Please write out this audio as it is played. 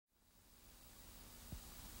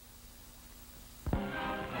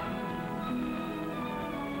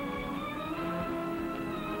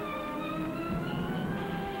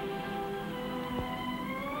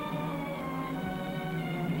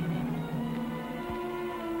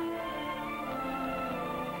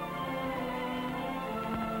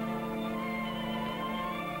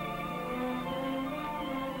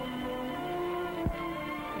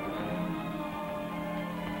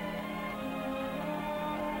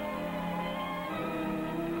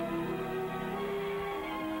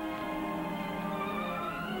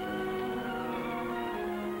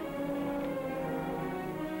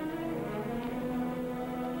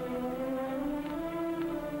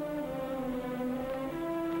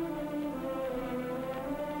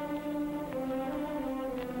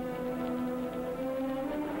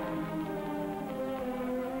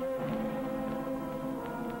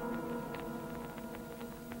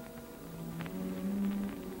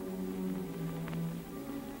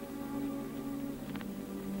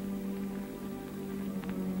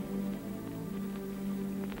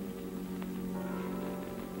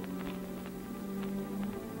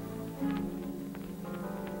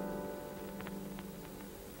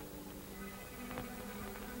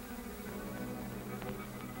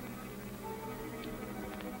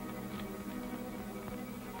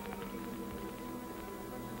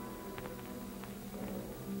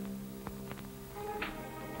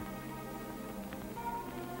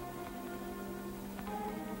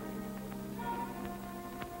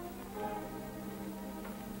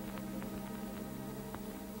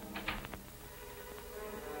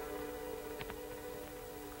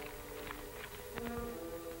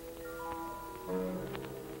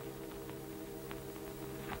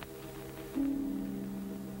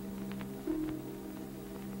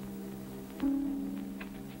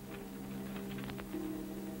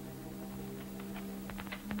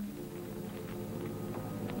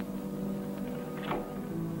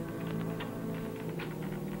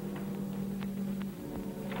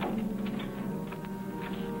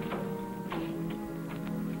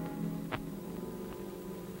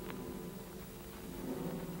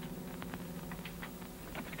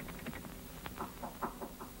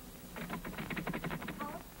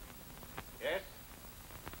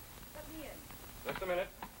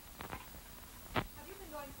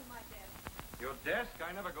desk.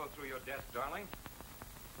 I never go through your desk, darling.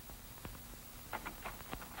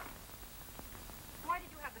 Why did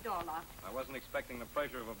you have the door locked? I wasn't expecting the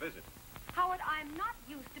pleasure of a visit. Howard, I'm not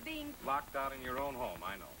used to being... Locked out in your own home,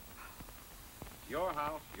 I know. It's your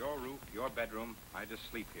house, your roof, your bedroom. I just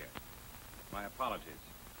sleep here. My apologies.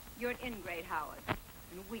 You're an ingrate, Howard.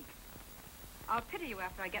 And weak. I'll pity you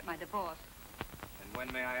after I get my divorce. And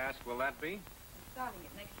when, may I ask, will that be? I'm starting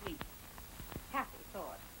it next week. Happy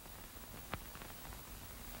thought.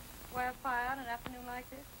 Why a fire on an afternoon like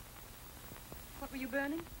this? What were you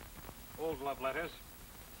burning? Old love letters.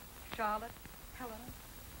 Charlotte, Helena.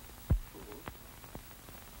 Fools.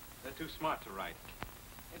 They're too smart to write.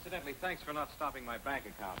 Incidentally, thanks for not stopping my bank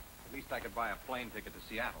account. At least I could buy a plane ticket to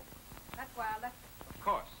Seattle. That's why I left it. Of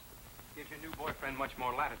course. Gives your new boyfriend much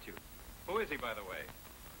more latitude. Who is he, by the way?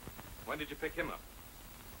 When did you pick him up?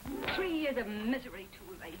 3 years of misery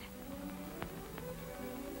too late.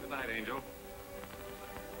 Good night, Angel.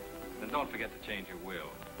 And don't forget to change your will.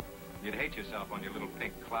 You'd hate yourself on your little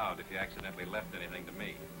pink cloud if you accidentally left anything to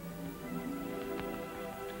me.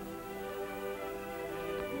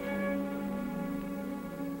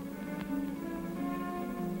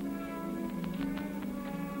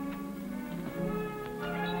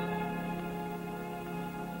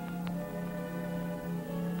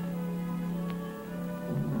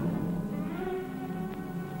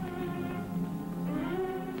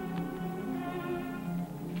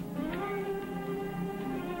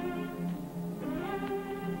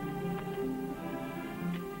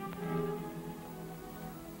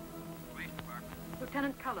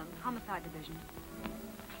 Lieutenant Cullen, Homicide Division.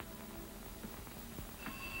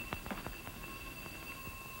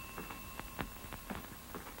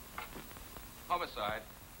 Homicide.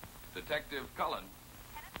 Detective Cullen.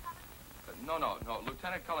 No.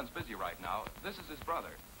 Lieutenant Cullen's busy right now. This is his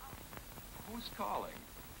brother. Who's calling?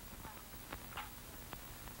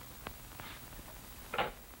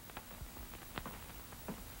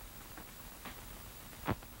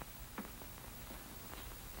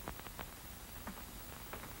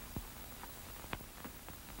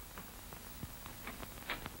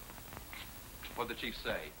 What'd the chief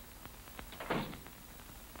say?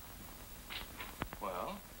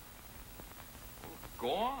 Well, go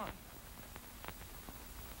on.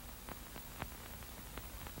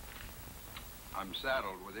 I'm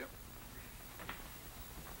saddled with you.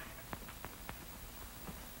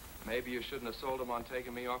 Maybe you shouldn't have sold him on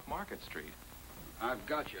taking me off Market Street. I've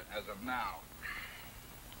got you as of now.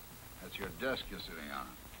 That's your desk you're sitting on.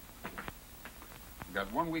 You've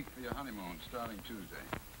got 1 week for your honeymoon starting Tuesday.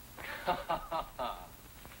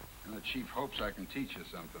 And the chief hopes I can teach you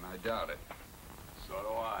something. I doubt it. So do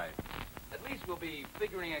I. At least we'll be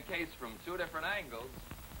figuring a case from 2 different angles.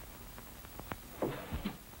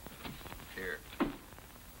 Here.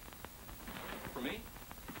 For me?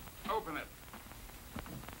 Open it.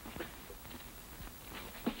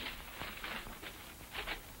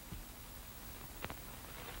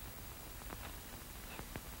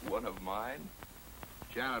 One of mine?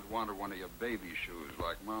 Janet wanted one of your baby shoes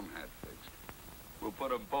like Mom had fixed. We'll put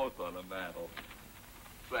them both on the mantel.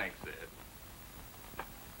 Thanks, Ed.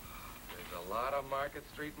 There's a lot of Market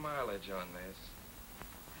Street mileage on this.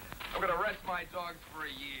 I'm gonna rest my dogs for a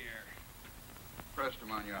year. Rest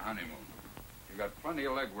them on your honeymoon. You got plenty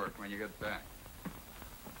of legwork when you get back.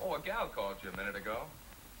 Oh, a gal called you a minute ago.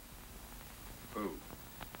 Who?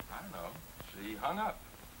 I don't know. She hung up.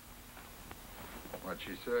 What'd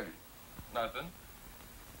she say? Nothing.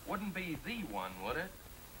 Wouldn't be the one, would it?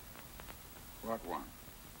 What one?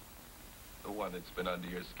 The one that's been under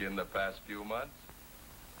your skin the past few months?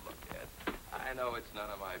 Look, Ed, I know it's none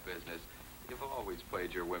of my business. You've always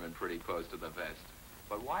played your women pretty close to the vest.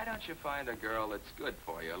 But why don't you find a girl that's good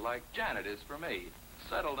for you, like Janet is for me?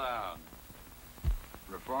 Settle down.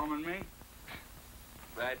 Reforming me?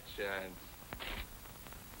 That chance.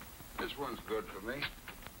 This one's good for me.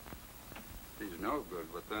 She's no good,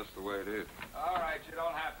 but that's the way it is. All right, you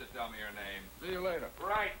don't have to tell me your name. See you later.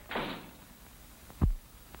 Right.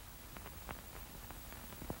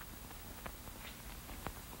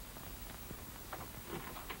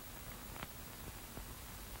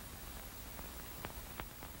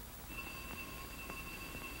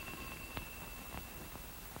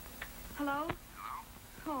 Hello?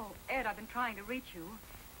 Oh, Ed, I've been trying to reach you.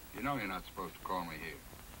 You know you're not supposed to call me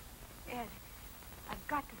here. Ed, I've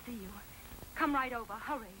got to see you. Come right over.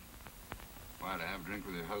 Hurry. Why, to have a drink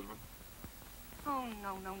with your husband? Oh,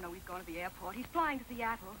 no. He's going to the airport. He's flying to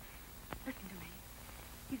Seattle. Listen to me.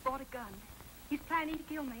 He's bought a gun. He's planning to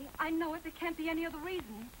kill me. I know it. There can't be any other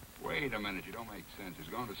reason. Wait a minute. You don't make sense. He's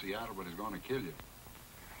going to Seattle, but he's going to kill you.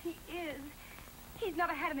 He is. He's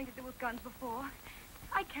never had anything to do with guns before.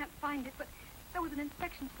 find it, but there was an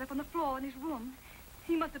inspection slip on the floor in his room.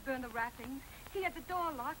 He must have burned the wrappings. He had the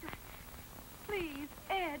door locked. Please,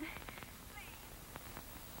 Ed.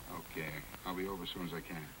 Okay. I'll be over as soon as I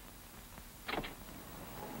can.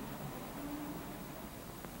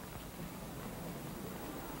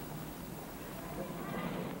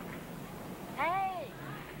 Hey!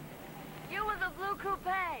 You with the blue coupe.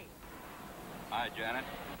 Hi, Janet.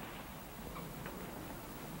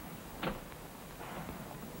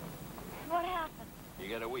 What happened? You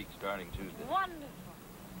get a week starting Tuesday. Wonderful.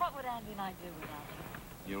 What would Andy and I do without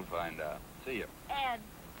you? You'll find out. See you. Ed,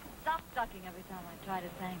 stop ducking every time I try to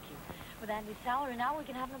thank you. With Andy's salary, now we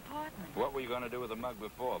can have an apartment. What were you going to do with the mug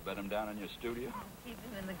before? Bed him down in your studio? Keep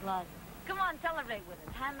him in the closet. Come on, celebrate with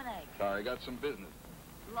us. Ham and eggs. Sorry, I got some business.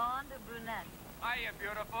 Blonde or brunette? Hiya,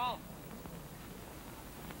 beautiful.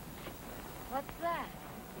 What's that?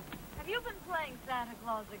 Have you been playing Santa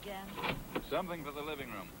Claus again? Something for the living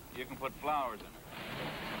room. You can put flowers in it.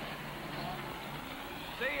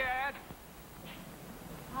 See you, Ed.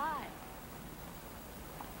 Hi.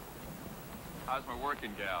 How's my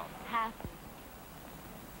working gal? Happy.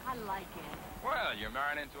 I like it. Well, you're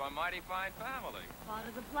marrying into a mighty fine family. Part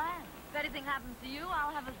of the plan. If anything happens to you,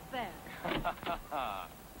 I'll have a spare.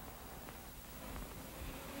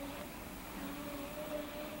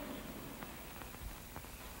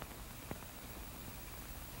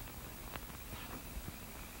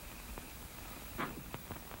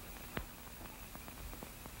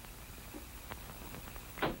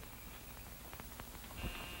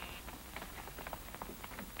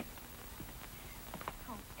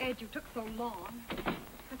 Ed, you took so long.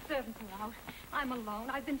 The servants are out. I'm alone.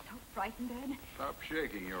 I've been so frightened, Ed. Stop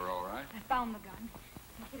shaking. You're all right. I found the gun.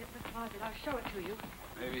 I hid it in the closet. I'll show it to you.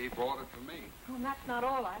 Maybe he bought it for me. Oh, and that's not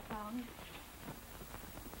all I found.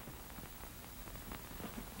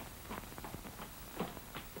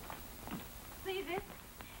 See this?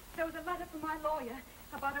 There was a letter from my lawyer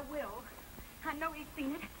about a will. I know he's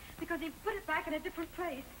seen it because he put it back in a different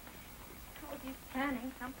place. Oh, he's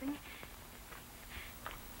planning something.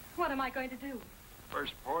 What am I going to do?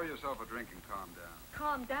 First, pour yourself a drink and calm down.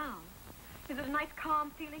 Calm down. Is it a nice,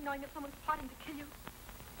 calm feeling knowing that someone's plotting to kill you?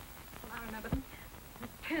 Well, I remember them. It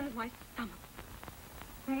turns my stomach.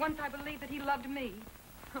 And once I believed that he loved me.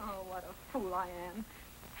 Oh, what a fool I am.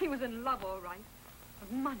 He was in love, all right.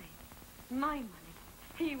 With money. My money.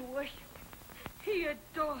 He worshipped it. He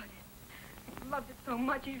adored it. He loved it so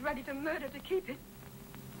much he's ready to murder to keep it.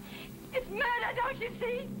 It's murder, don't you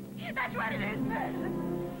see? That's what it is, murder.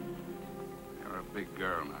 You're a big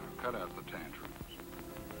girl now. Cut out the tantrums.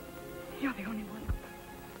 You're the only one.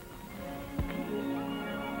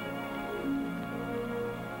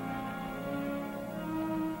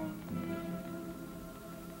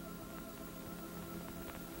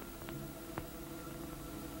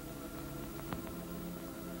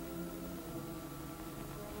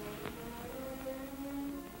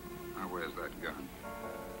 Now, where's that gun?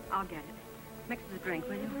 I'll get it. Mix us a drink,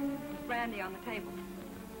 will you? There's brandy on the table.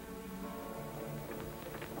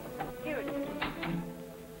 Here it is.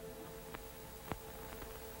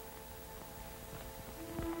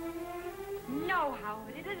 No,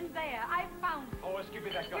 Howard, it isn't there. I found it. Oh, give me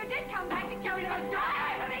that gun. You did come back to kill me. Don't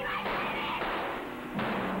die for me like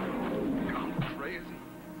Gone crazy.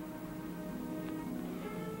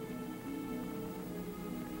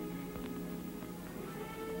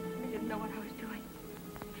 I didn't know what I was doing.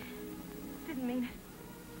 Didn't mean it.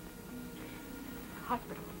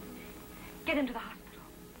 Hospital. Get into the hospital.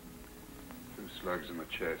 2 slugs in the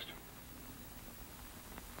chest.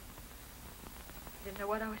 Didn't know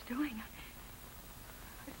what I was doing.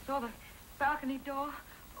 I saw the balcony door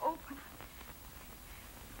open.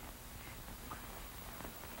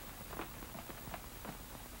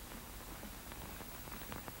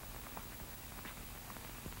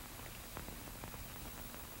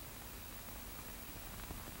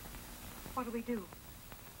 What do we do?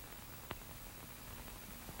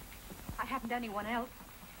 I haven't anyone else.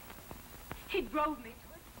 He drove me to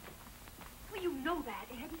it. Well, you know that,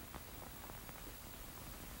 Ed.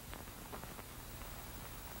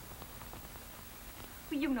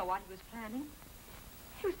 Well, you know what he was planning.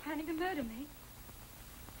 He was planning to murder me.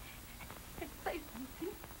 Say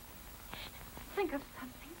something. Think of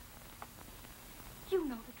something. You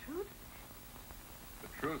know the truth. The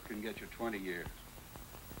truth can get you 20 years.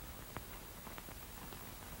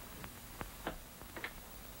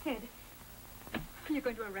 Ed, you're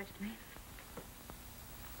going to arrest me.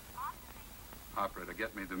 Operator,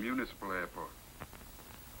 get me the municipal airport.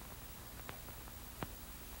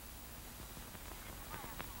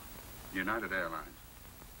 United Airlines.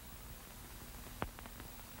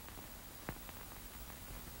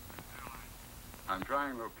 I'm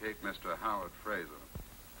trying to locate Mr. Howard Fraser,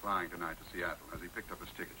 flying tonight to Seattle. Has he picked up his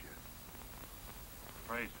ticket yet?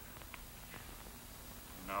 Fraser.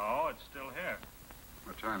 No, it's still here.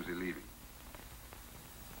 What time's he leaving?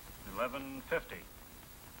 11:50.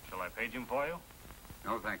 Shall I page him for you?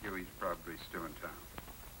 No, thank you. He's probably still in town.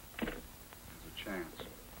 There's a chance.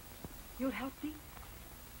 You'll help me?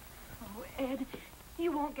 Oh, Ed,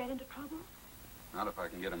 you won't get into trouble? Not if I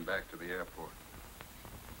can get him back to the airport.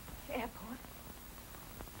 Airport?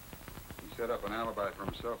 He set up an alibi for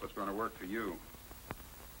himself that's going to work for you.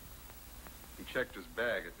 He checked his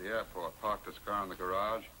bag at the airport, parked his car in the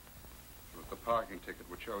garage. With the parking ticket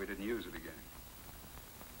would show he didn't use it again.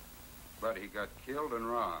 But he got killed and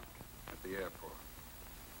robbed at the airport.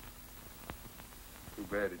 Too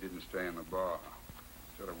bad he didn't stay in the bar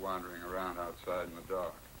instead of wandering around outside in the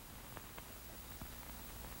dark.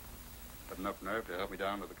 Had enough nerve to help me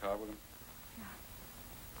down to the car with him? Yeah.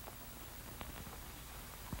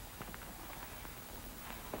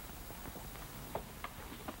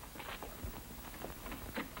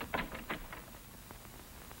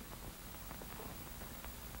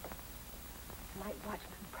 Night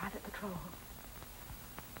watchman, private patrol.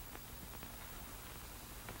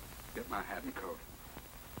 Get my hat and coat.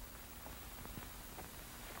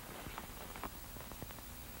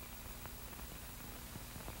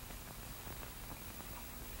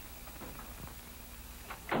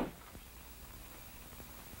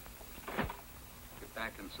 Get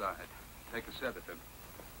back inside. Take a sedative.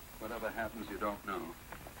 Whatever happens, you don't know.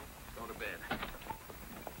 Go to bed.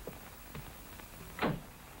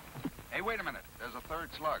 Hey, wait a minute. There's a third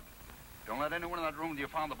slug. Don't let anyone in that room till you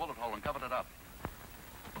found the bullet hole and covered it up.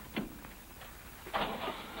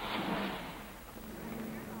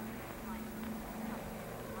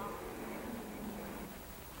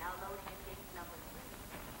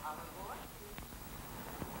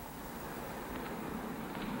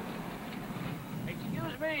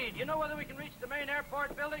 Excuse me, do you know whether we can reach the main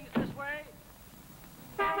airport buildings this way?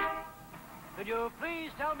 Could you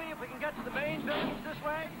please tell me if we can get to the main buildings this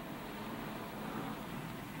way?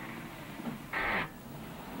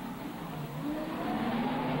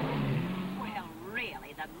 Well,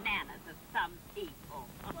 really, the manners of some people.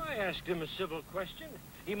 I asked him a civil question.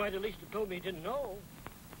 He might at least have told me he didn't know.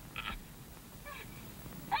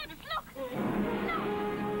 Ernest, look!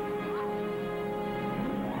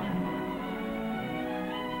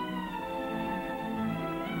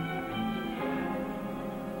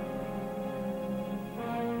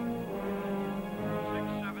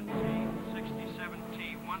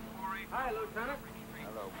 Hi, Lieutenant.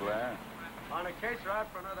 Hello, Blair. On a case or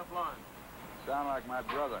out for another blonde? Sound like my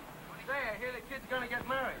brother. Say, I hear the kid's gonna get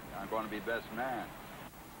married. I'm going to be best man.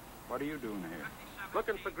 What are you doing here?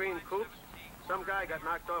 Looking for green coupes. Some guy got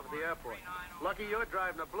knocked off at the airport. Lucky you're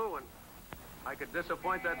driving a blue one. I could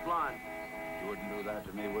disappoint that blonde. You wouldn't do that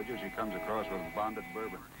to me, would you? She comes across with bonded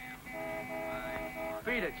bourbon.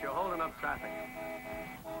 Beat it, you're holding up traffic.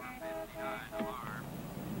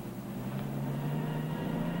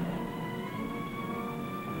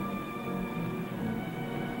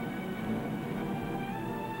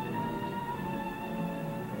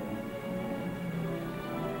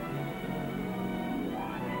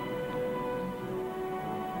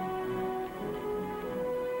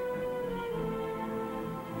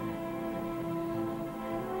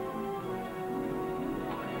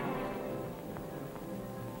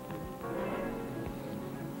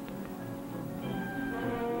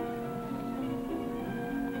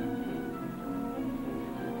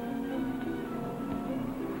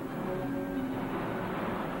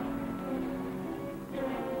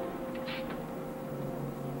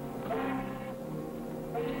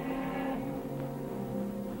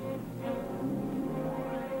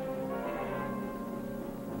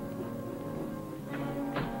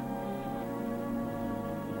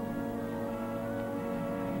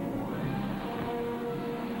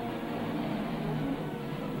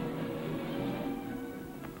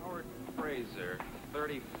 Howard Fraser,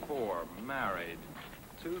 34, married,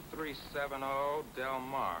 2370 Del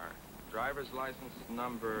Mar. Driver's license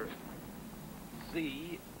number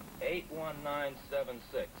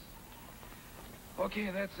Z81976.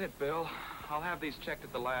 Okay, that's it, Bill. I'll have these checked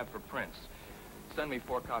at the lab for prints. Send me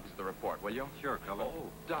 4 copies of the report, will you? Sure, Cullen. Oh,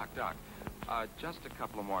 Doc. Just a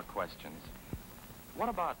couple of more questions. What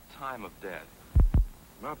about time of death?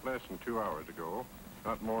 Not less than 2 hours ago.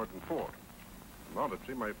 Not more than 4. An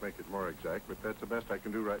autopsy might make it more exact, but that's the best I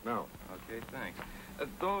can do right now. Okay, thanks.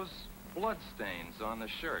 Those blood stains on the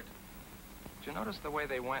shirt. Did you notice the way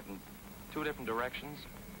they went in 2 different directions?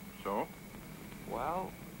 So?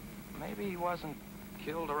 Well, maybe he wasn't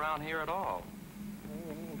killed around here at all.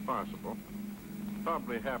 Possible.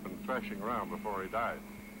 Probably happened thrashing around before he died.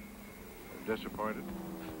 Disappointed?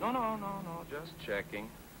 No. Just checking.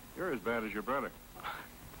 You're as bad as your brother.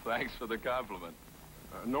 Thanks for the compliment.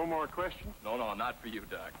 No more questions? No, not for you,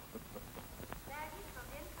 Doc.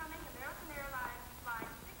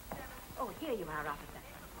 Oh, here you are, officer.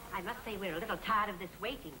 I must say we're a little tired of this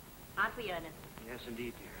waiting. Aren't we, Ernest? Yes,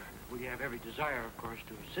 indeed, dear. We have every desire, of course,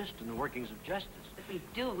 to assist in the workings of justice. But we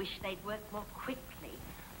do wish they'd work more quickly.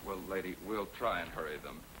 Well, lady, we'll try and hurry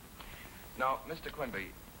them. Now, Mr. Quimby,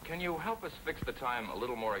 can you help us fix the time a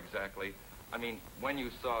little more exactly? I mean, when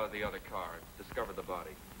you saw the other car, discovered the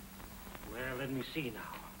body. Well, let me see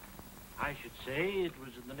now. I should say it was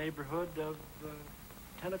in the neighborhood of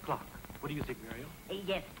 10 o'clock. What do you think, Muriel?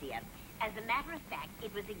 Yes, dear. As a matter of fact,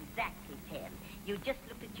 it was exactly 10. You just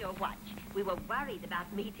looked at your watch. We were worried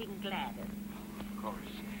about meeting Gladys. Of course.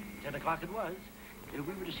 10 o'clock it was. We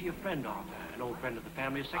were to see a friend of, an old friend of the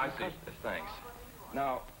family, a second I see. cousin. Thanks.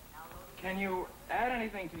 Now, can you add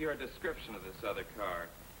anything to your description of this other car?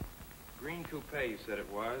 Green coupe, you said it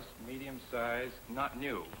was. Medium size, not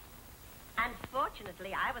new.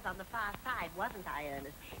 Unfortunately, I was on the far side, wasn't I,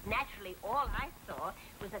 Ernest? Naturally, all I saw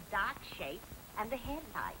was a dark shape and the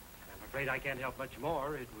headlight. I'm afraid I can't help much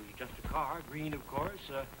more. It was just a car, green, of course,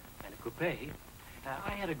 and a coupe.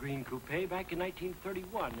 I had a green coupe back in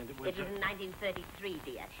 1931, and it was... It was in 1933,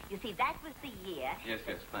 dear. You see, that was the year... Yes,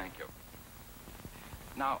 thank you.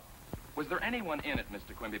 Now, was there anyone in it,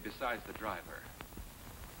 Mr. Quimby, besides the driver?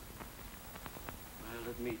 Well,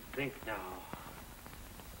 let me think now.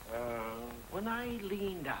 When I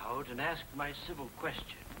leaned out and asked my civil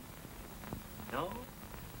question...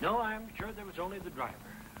 No, I'm sure there was only the driver.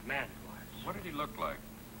 A man it was. What did he look like?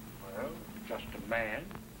 Well, just a man.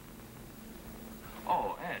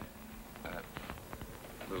 Oh, Ed.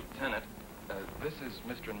 Lieutenant, this is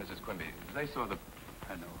Mr. and Mrs. Quimby. They saw the...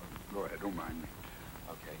 I know. Go ahead. Don't mind me.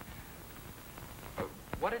 Okay.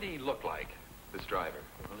 What did he look like, this driver?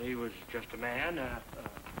 Well, he was just a man.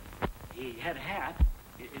 He had a hat.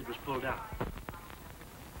 It was pulled out.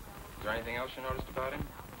 Is there anything else you noticed about him?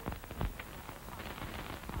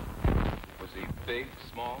 Was he big,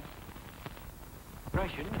 small?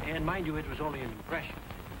 Impression, and mind you, it was only an impression.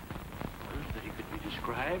 Was that he could be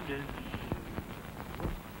described as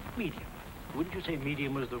medium. Wouldn't you say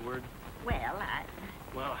medium was the word? Well,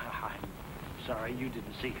 Well, I'm sorry you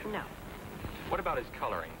didn't see him. No. What about his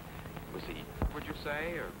coloring? Was he, would you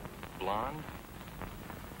say, or blonde?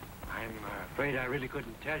 I'm afraid I really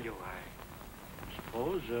couldn't tell you. I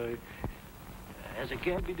suppose, as it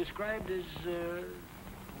can be described as,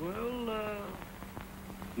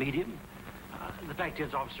 medium. The fact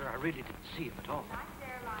is, officer, I really didn't see him at all.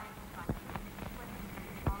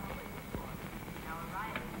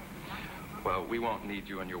 Well, we won't need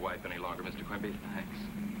you and your wife any longer, Mr. Quimby.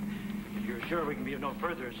 Thanks. You're sure we can be of no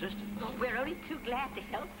further assistance? Oh, we're only too glad to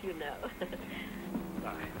help, you know.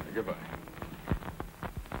 Bye. Goodbye.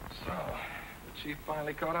 So, the chief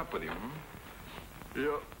finally caught up with you, hmm?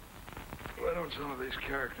 Yep. Why don't some of these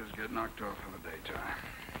characters get knocked off in the daytime?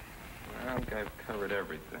 I think I've covered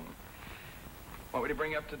everything. Want me to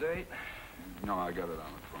bring you up to date? No, I got it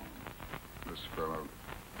on the phone. This fellow,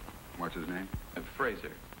 what's his name?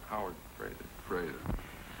 Fraser. Howard Fraser. Fraser.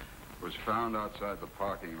 Was found outside the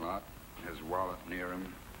parking lot. His wallet near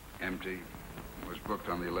him, empty. Was booked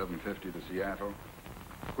on the 11:50 to Seattle.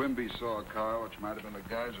 Quimby saw a car, which might have been the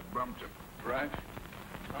guys that bumped him. Right?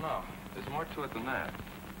 No. There's more to it than that.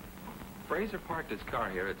 Fraser parked his car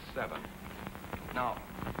here at 7. Now,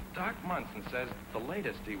 Doc Munson says the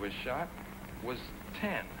latest he was shot was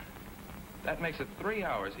 10. That makes it 3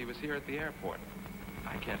 hours he was here at the airport.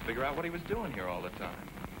 I can't figure out what he was doing here all the time.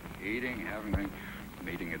 Eating, having,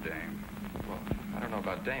 meeting a dame. Well, I don't know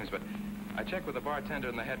about dames, but I checked with the bartender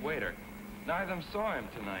and the head waiter. Neither of them saw him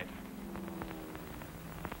tonight.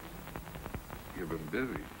 You've been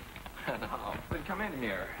busy. No, then come in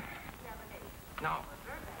here. No,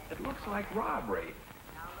 it looks like robbery.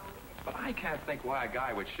 But I can't think why a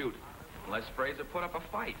guy would shoot unless Fraser put up a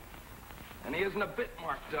fight. And he isn't a bit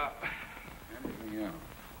marked up. Anything else?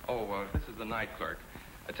 Oh, this is the night clerk.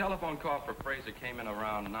 A telephone call for Fraser came in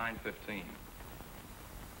around 9:15.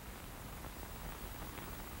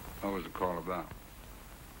 What was the call about?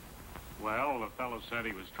 Well, the fellow said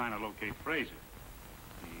he was trying to locate Fraser.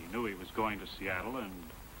 He knew he was going to Seattle and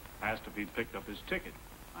asked if he'd picked up his ticket.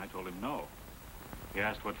 I told him no. He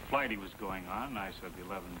asked what flight he was going on, and I said the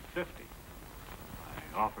 11:50.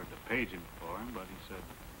 I offered to page him for him, but he said,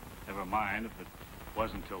 never mind, if it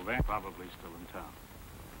wasn't till then, probably still in town.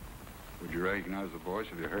 Would you recognize the voice?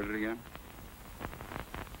 Have you heard it again?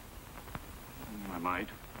 I might.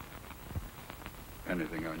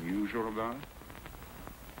 Anything unusual about it?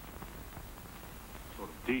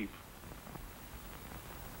 thief.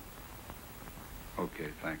 Okay,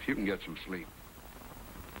 thanks. You can get some sleep.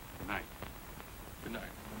 Good night. Good night.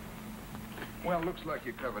 Well, looks like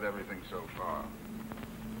you covered everything so far.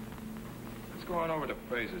 Let's go on over to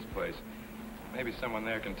Fraser's place. Maybe someone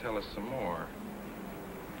there can tell us some more.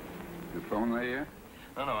 Your phone there yet?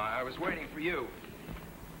 No, I was waiting for you.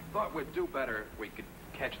 Thought we'd do better if we could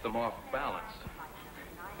catch them off balance.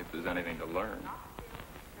 If there's anything to learn.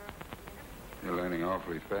 You're learning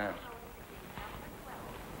awfully fast.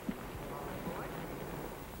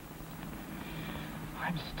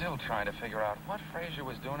 I'm still trying to figure out what Fraser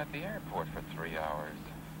was doing at the airport for 3 hours.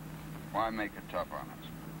 Why make it tough on us?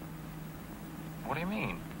 What do you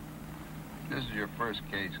mean? This is your first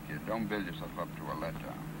case, kid. Don't build yourself up to a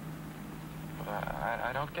letdown. But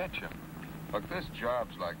I don't get you. Look, this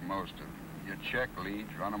job's like most of them. You check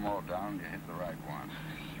leads, run them all down, you hit the right one.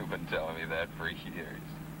 You've been telling me that for years.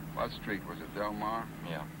 What street was it, Del Mar?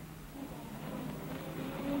 Yeah.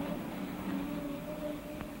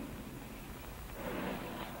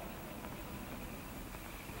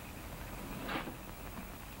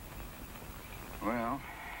 Well,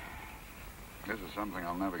 this is something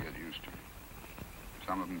I'll never get used to.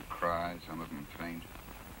 Some of them cry, some of them faint.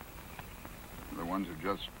 The ones who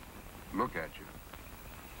just look at you.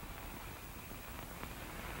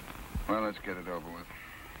 Well, let's get it over with.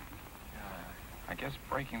 I guess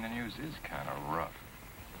breaking the news is kind of rough.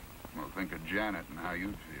 Well, think of Janet and how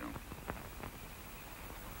you'd feel.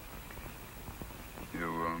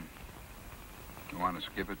 You want to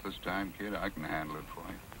skip it this time, kid? I can handle it for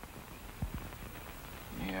you.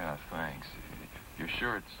 Yeah, thanks. You're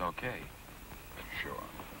sure it's okay? Sure.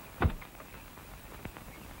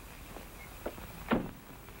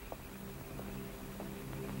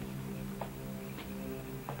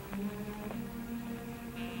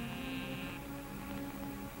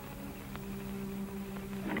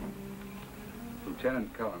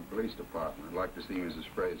 Lieutenant Cullen, Police Department. I'd like to see Mrs.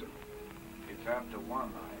 Fraser. It's after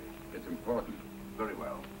 1. It's important. Very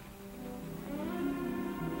well.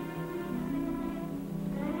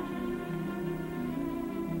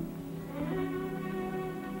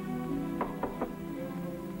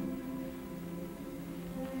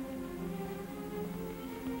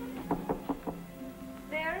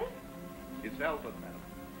 Mary? It's Albert, madam.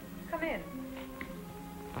 Come in.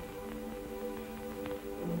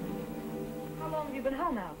 How long have you been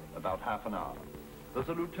home now? About half an hour. There's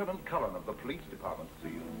a Lieutenant Cullen of the police department to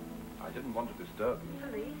see you. I didn't want to disturb you.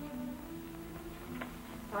 Police?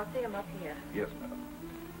 I'll see him up here. Yes, madam.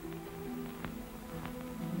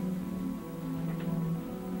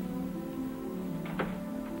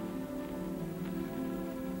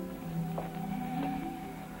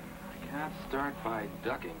 I can't start by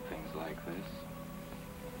ducking things like this.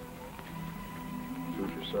 Suit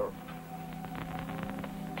yourself.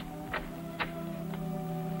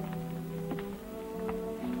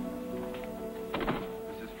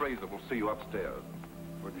 Mrs. Fraser will see you upstairs.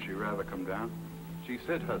 Wouldn't she rather come down? She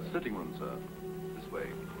said her sitting room, sir. This way.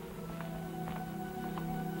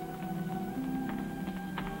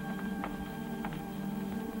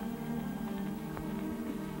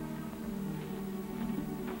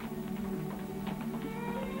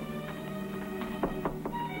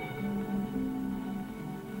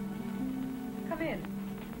 Come in.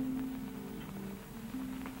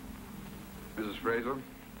 Mrs. Fraser,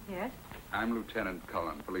 Yes? I'm Lieutenant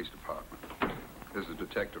Cullen, Police Department. This is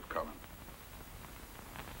Detective Cullen.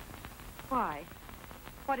 Why?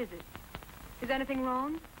 What is it? Is anything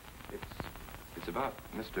wrong? It's about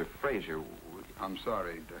Mr. Fraser. I'm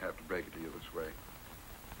sorry to have to break it to you this way.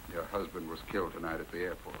 Your husband was killed tonight at the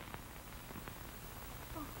airport.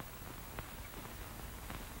 Oh,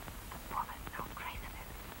 there's no trace of it.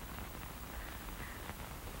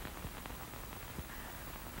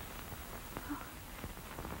 Oh.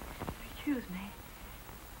 Excuse me.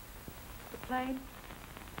 The plane?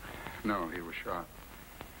 No, he was shot.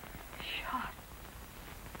 Shot.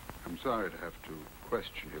 I'm sorry to have to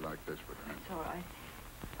question you like this, but It's all right.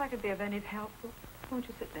 If I could be of any help, won't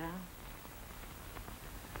you sit down?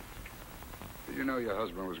 Did you know your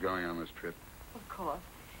husband was going on this trip? Of course.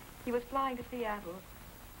 He was flying to Seattle.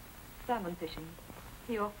 Salmon fishing.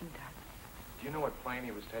 He often does. Do you know what plane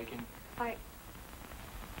he was taking?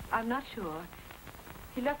 I'm not sure.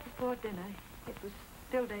 He left before dinner. It was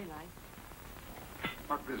still daylight.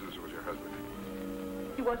 What business was your husband in?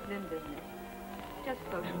 He wasn't in business. Just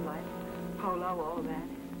social life. Polo, all that.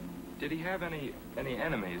 Did he have any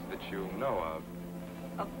enemies that you know of?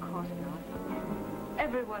 Of course not.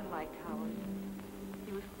 Everyone liked Howard.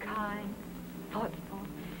 He was kind, thoughtful.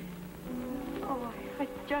 Oh, I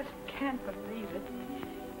just can't believe it.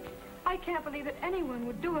 I can't believe that anyone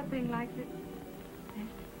would do a thing like this.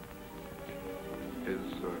 His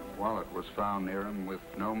wallet was found near him with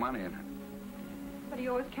no money in it. But he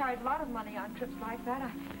always carries a lot of money on trips like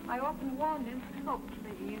that. I often warned him. Oh,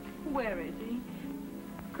 please. Where is he?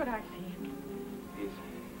 Could I see him?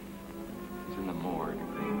 He's in the morgue.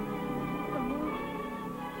 The moon?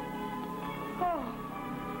 Oh.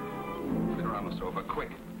 Sit around the sofa,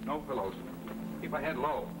 quick. No pillows. Keep her head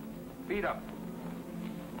low. Feet up.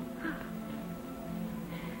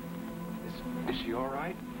 Is she all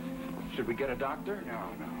right? Should we get a doctor? No.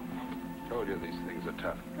 Told you these things are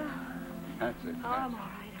tough. That's it. Oh, I'm all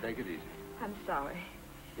right. Take it easy. I'm sorry.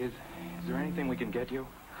 Is there anything we can get you?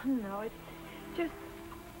 No, it's just...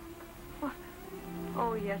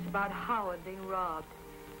 Oh, yes, about Howard being robbed.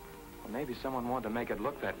 Well, maybe someone wanted to make it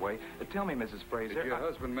look that way. Tell me, Mrs. Fraser. Did your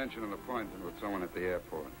husband mention an appointment with someone at the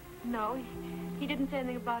airport? No, he didn't say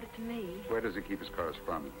anything about it to me. Where does he keep his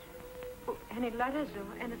correspondence? Oh, any letters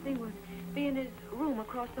or anything would be in his room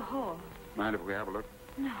across the hall. Mind if we have a look?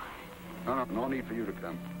 No. No need for you to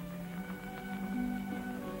come.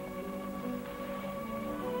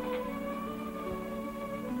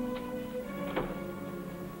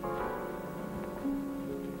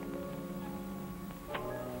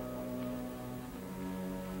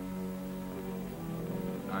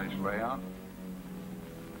 Nice layout.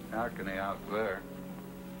 Balcony out there.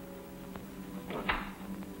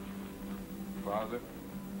 Closet.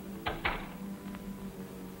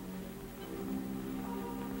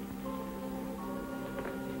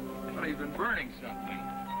 But he's been burning something.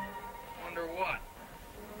 Wonder what?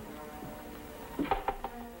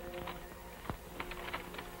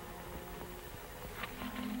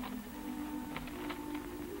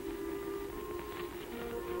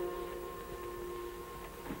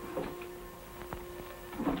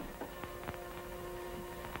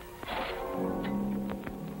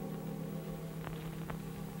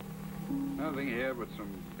 Nothing here but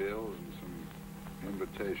some bills and some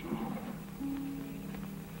invitations.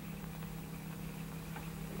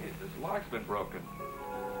 Hey, this lock's been broken.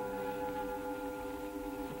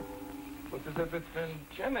 Looks as if it's been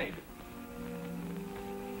jimmied.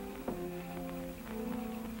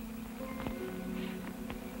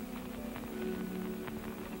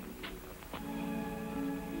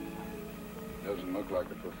 Doesn't look like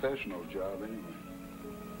a professional job anyway.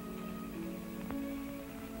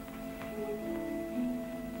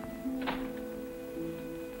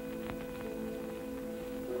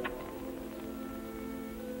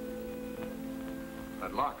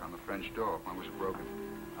 That lock on the French door, when was it broken?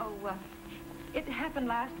 Oh, it happened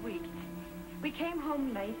last week. We came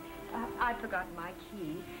home late. I'd forgotten my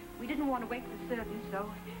key. We didn't want to wake the servants,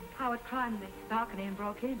 so Howard climbed the balcony and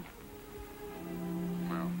broke in.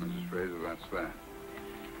 Well, Mrs. Fraser, that's that.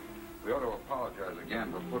 We ought to apologize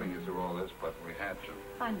again for putting you through all this, but we had to.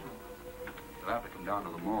 I know. You'll have to come down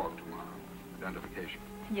to the morgue tomorrow. Identification.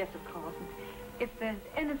 Yes, of course. If there's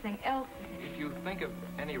anything else... If you think of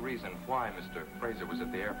any reason why Mr. Fraser was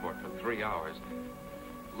at the airport for 3 hours,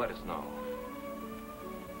 let us know.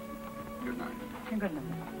 Good night. Good night.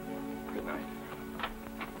 Good night.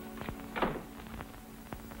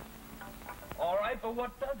 All right, but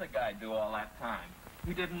what does a guy do all that time?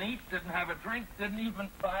 He didn't eat, didn't have a drink, didn't even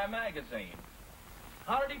buy a magazine.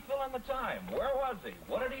 How did he fill in the time? Where was he?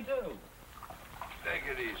 What did he do? Take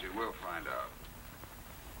it easy. We'll find out.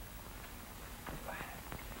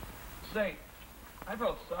 Say, I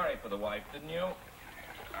felt sorry for the wife, didn't you?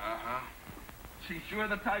 Uh-huh. She's sure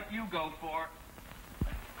the type you go for.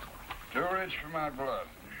 Too rich for my blood.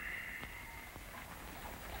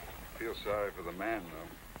 Feel sorry for the man, though.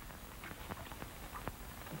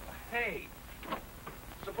 Hey,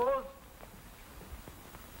 suppose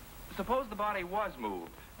the body was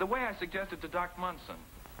moved, the way I suggested to Doc Munson.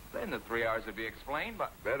 Then the 3 hours would be explained,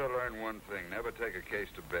 but... Better learn one thing. Never take a case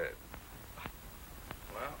to bed.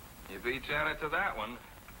 Well, you beat Janet to that one.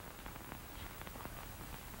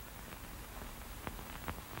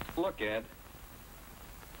 Look, Ed.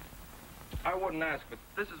 I wouldn't ask, but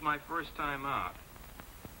this is my first time out.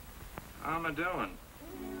 How am I doing?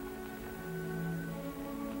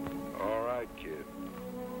 All right, kid.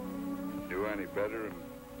 Do any better, and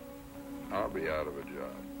I'll be out of a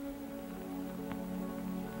job.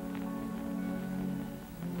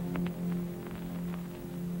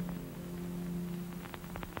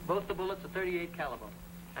 Both the bullets are .38 caliber.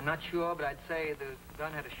 I'm not sure, but I'd say the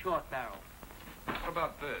gun had a short barrel. What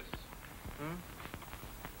about this?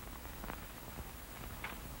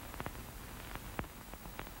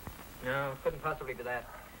 No, couldn't possibly be that.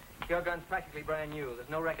 Your gun's practically brand new. There's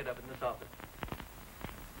no record of it in this office.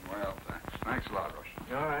 Well, thanks. Thanks a lot, Rush.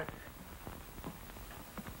 All right.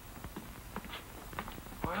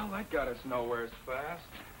 Well, that got us nowhere fast.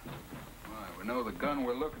 Why, we know the gun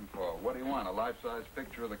we're looking for. What do you want, a life-size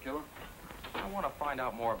picture of the killer? I want to find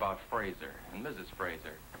out more about Fraser and Mrs.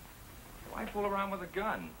 Fraser. Why fool around with a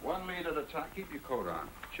gun? 1 lead at a time. Keep your coat on.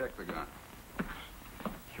 Check the gun.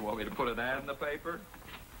 You want me to put an ad in the paper?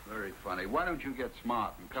 Very funny. Why don't you get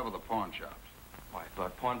smart and cover the pawn shops? Why, I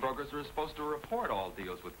thought pawnbrokers were supposed to report all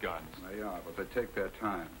deals with guns. They are, but they take their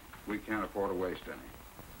time. We can't afford to waste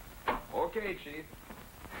any. Okay, Chief.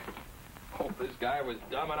 Hope this guy was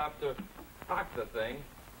dumb enough to pock the thing.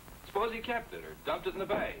 Suppose he kept it or dumped it in the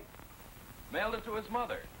bay. Mailed it to his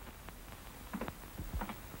mother.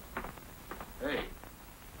 Hey,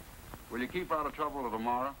 will you keep out of trouble till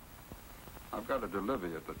tomorrow? I've got a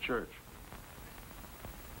delivery at the church.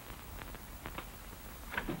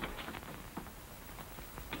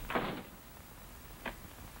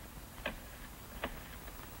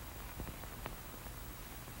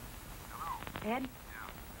 Ed? Yeah.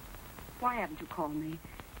 Why haven't you called me?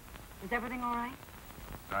 Is everything all right?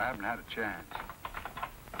 I haven't had a chance.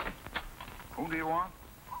 Who do you want?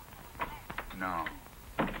 No.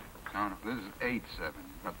 No, this is 8-7.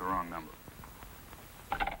 Got the wrong number.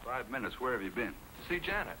 5 minutes. Where have you been? To see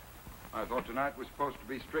Janet. I thought tonight was supposed to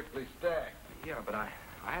be strictly stag. Yeah, but I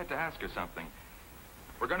had to ask her something.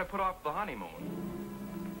 We're going to put off the honeymoon.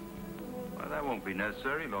 Well, that won't be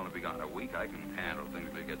necessary. It'll only be gone a week. I can handle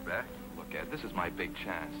things when we get back. Look, Ed, this is my big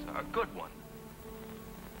chance. A good one.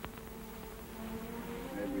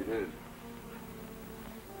 Maybe it is.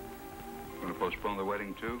 Going to postpone the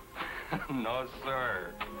wedding, too? No,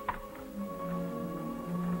 sir.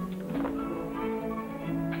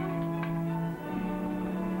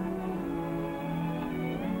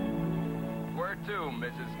 Where to,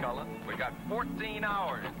 Mrs. Cullen? We got 14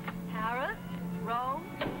 hours. Paris? Rome?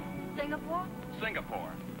 Singapore?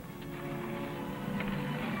 Singapore.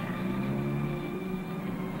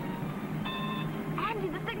 Andy,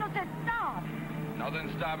 the signal says stop.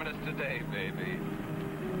 Nothing's stopping us today, baby.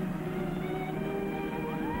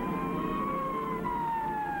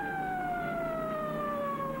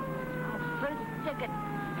 First ticket.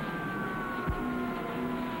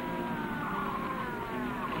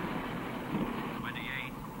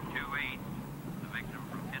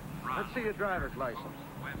 Let's see your driver's license.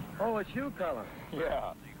 Oh, it's you, Cullen.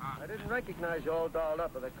 Yeah. I didn't recognize you all dolled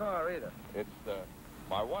up with a car either. It's,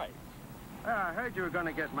 my wife. Ah, I heard you were going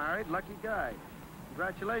to get married. Lucky guy.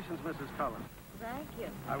 Congratulations, Mrs. Cullen. Thank you.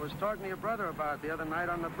 I was talking to your brother about it the other night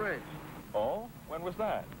on the bridge. Oh? When was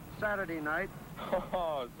that? Saturday night.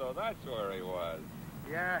 Oh, so that's where he was.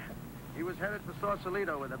 Yeah, he was headed for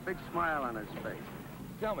Sausalito with a big smile on his face.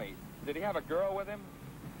 Tell me, did he have a girl with him?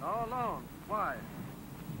 All alone. Why?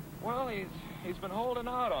 Well, he's been holding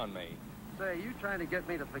out on me. Say, you trying to get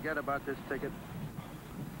me to forget about this ticket?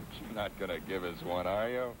 You're not gonna give us one, are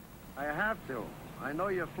you? I have to. I know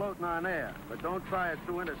you're floating on air, but don't try it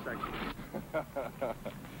through intersections.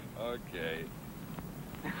 Okay.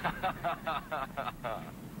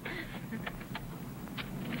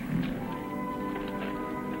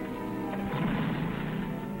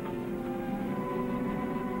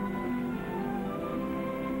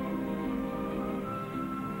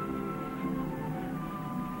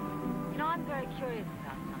 You know, I'm very curious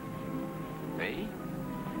about something. Me?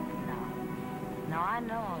 No, I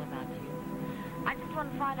know all about you. I just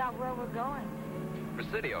want to find out where we're going.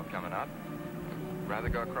 Presidio coming up. Rather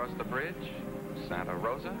go across the bridge? Santa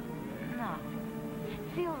Rosa? No.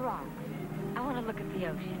 Seal Rocks. I want to look at the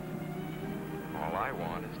ocean. All I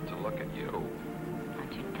want is to look at you.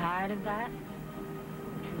 Aren't you tired of that?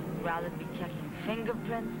 Would you rather be checking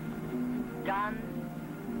fingerprints? Guns?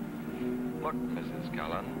 Look, Mrs.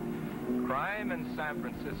 Cullen, crime in San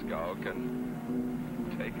Francisco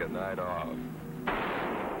can take a night off.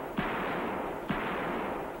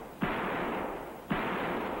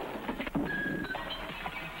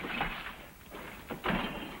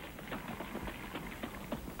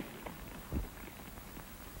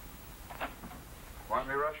 Want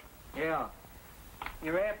me, Rush? Yeah.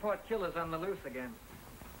 Your airport killer's on the loose again.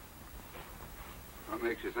 What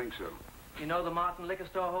makes you think so? You know the Martin liquor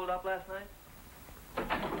store hold up last night?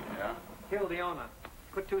 Yeah? Killed the owner.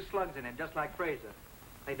 Put 2 slugs in him, just like Fraser.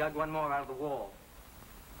 They dug one more out of the wall.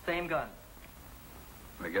 Same gun.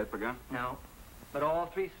 They get the gun? No. But all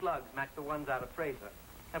 3 slugs match the ones out of Fraser.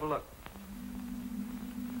 Have a look.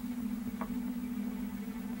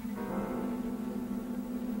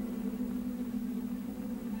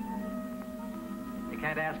 You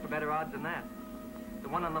can't ask for better odds than that. The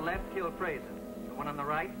one on the left killed Fraser. The one on the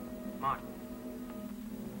right, Martin.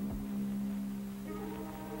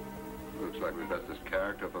 Looks like we've got this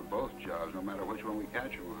character for both jobs, no matter which one we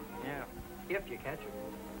catch him on. Yeah, if you catch him.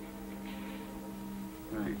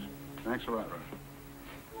 Thanks. Thanks a lot, Russ.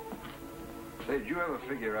 Say, did you ever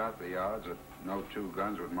figure out the odds that no two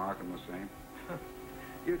guns would mark them the same?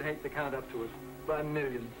 You'd hate to count up to it by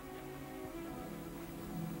millions.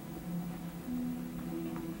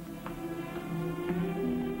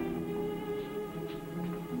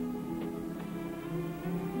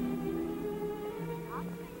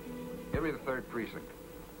 Give me the 3rd precinct.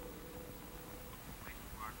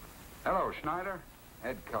 Hello, Schneider.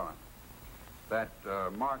 Ed Cullen. That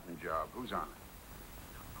Martin job, who's on it?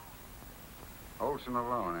 Olson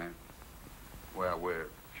alone, eh? Well, we're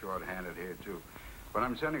short-handed here, too. But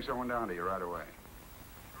I'm sending someone down to you right away.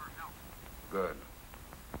 Sure help. Good.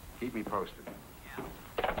 Keep me posted.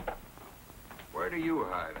 Yeah. Where do you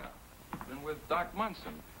hide out? Been with Doc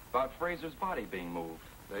Munson about Fraser's body being moved.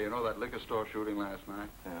 Say, you know that liquor store shooting last night?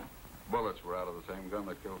 Yeah. Bullets were out of the same gun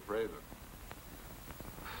that killed Fraser.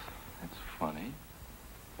 That's funny.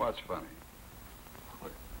 What's funny? Well,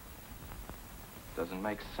 it doesn't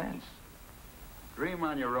make sense. Dream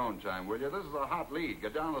on your own time, will you? This is a hot lead.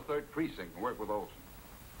 Get down to the 3rd precinct and work with Olson.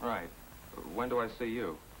 Right. When do I see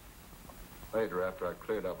you? Later, after I've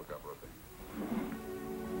cleared up a couple of things.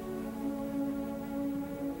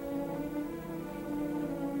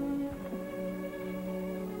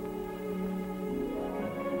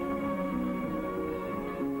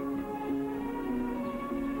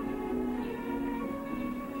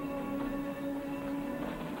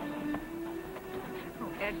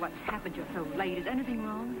 What's happened? You're so late. Is anything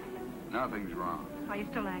wrong? Nothing's wrong. Are you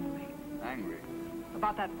still angry? Angry?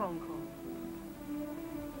 About that phone call?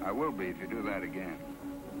 I will be if you do that again.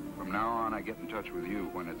 From now on, I get in touch with you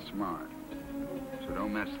when it's smart. So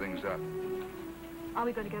don't mess things up. Are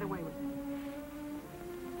we going to get away with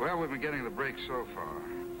it? Well, we've been getting the break so far.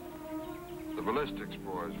 The ballistics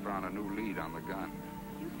boys found a new lead on the gun.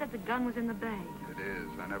 You said the gun was in the bay. It is.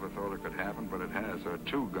 I never thought it could happen, but it has. There are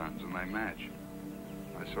 2 guns, and they match.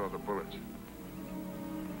 I saw the bullets.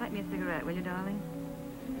 Light me a cigarette, will you, darling?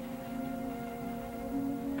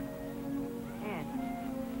 Ed,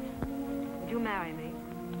 would you marry me?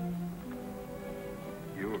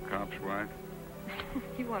 You a cop's wife?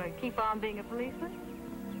 You want to keep on being a policeman?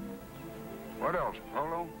 What else,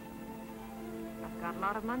 Polo? I've got a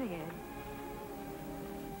lot of money, Ed.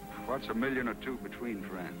 What's $1 million or 2 between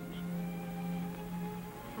friends?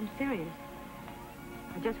 I'm serious.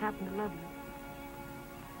 I just happen to love you.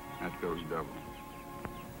 That goes double.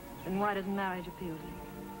 Then why doesn't marriage appeal to you?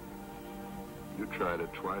 You tried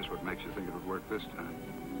it twice. What makes you think it would work this time?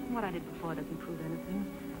 What I did before doesn't prove anything.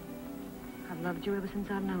 I've loved you ever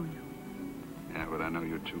since I've known you. Yeah, but I know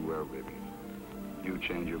you too well, baby. You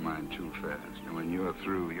change your mind too fast. And when you're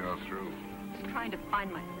through, you're through. Just trying to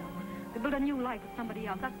find myself. To build a new life with somebody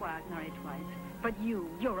else. That's why I've married twice. But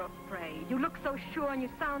you're afraid. You look so sure and you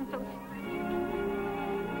sound so...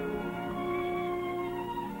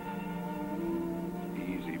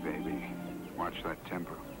 Baby, watch that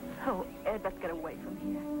temper. Oh, Ed, let's get away from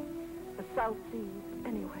here. The South Seas,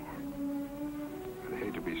 anywhere. I'd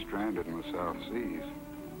hate to be stranded in the South Seas.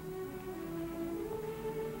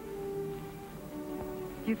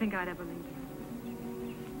 Do you think I'd ever leave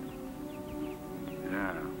you?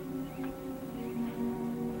 Yeah.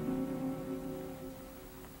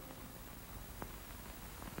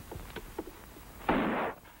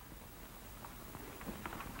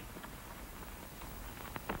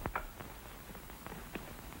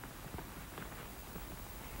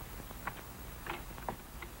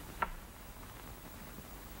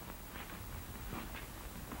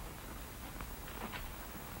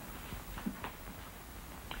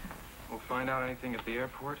 Find out anything at the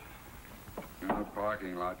airport? In the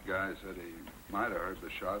parking lot, guy said he might have heard the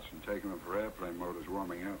shots and taken them for airplane motors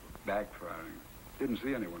warming up, backfiring. Didn't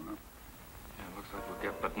see anyone, though. Yeah, it looks like we'll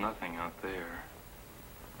get but nothing out there.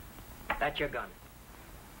 That's your gun.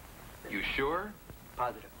 You sure?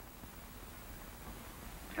 Positive.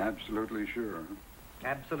 Absolutely sure, huh?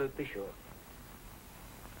 Absolutely sure.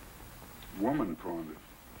 Woman pawned it.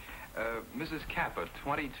 Mrs. Kappa,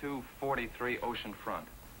 2243 Ocean Front.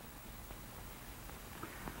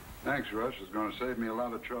 Thanks, Russ. It's going to save me a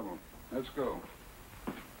lot of trouble. Let's go.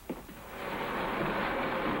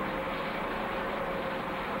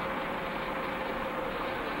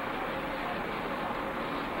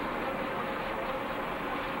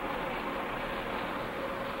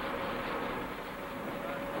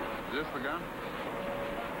 Is this the gun?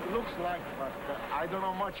 It looks like, but I don't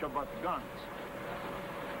know much about guns.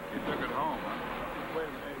 You took it home, huh? Wait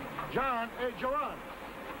a minute. John, hey, Joanne.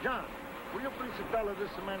 John, will you please tell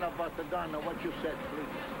this man about the gun and what you said, please?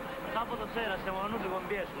 Sabato sera siamo venuti con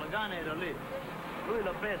Biesco, la gun era lì. Lui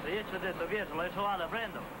l'ha presa, io ci ho detto Biesco, la so vado a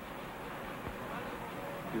prenderlo.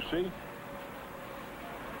 You see?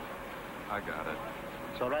 I got it.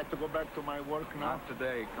 It's all right to go back to my work now? Not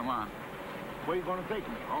today. Come on. Where you going to take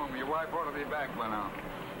me? Home. Your wife ought to be back by now.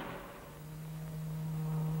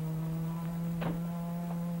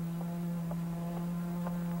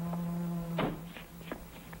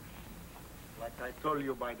 Like I told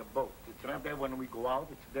you by the boat. It's not there when we go out.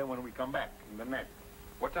 It's there when we come back, in the net.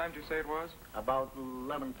 What time did you say it was? About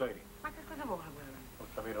 11:30. Ma che cosa vuole?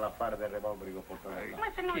 Posso avere l'affare del revolver che ho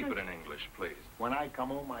portato. Keep it in English, please. When I come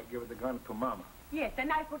home, I give the gun to Mama. Yes,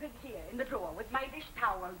 and I put it here in the drawer with my dish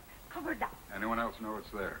towels covered up. Anyone else know it's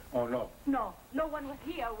there? Oh, no. No, no one was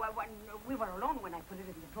here when we were alone when I put it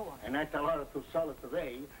in the drawer. And I tell her to sell it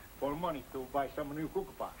today for money to buy some new cook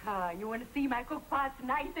pot. You want to see my cook pot's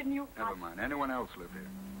nice and new? Never mind. Anyone else live here?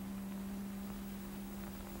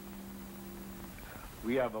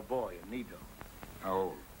 We have a boy, Nito. How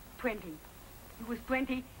old? 20. He was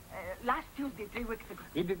 20 last Tuesday, 3 weeks ago.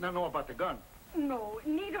 He did not know about the gun. No,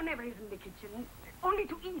 Nito never is in the kitchen. Only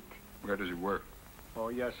to eat. Where does he work? Oh,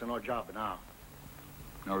 yes, no job now.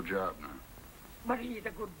 No job now. But he's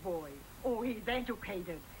a good boy. Oh, he's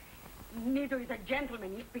educated. Nito is a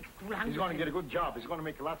gentleman. He speaks 2 languages. He's going to get a good job. He's going to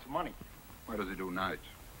make lots of money. Where does he do nights?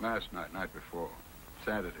 Last night, night before.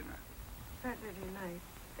 Saturday night. Saturday night.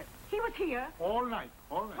 He was here. All night.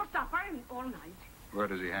 All night. For supper and all night. Where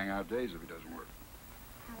does he hang out days if he doesn't work?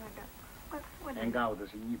 Hang out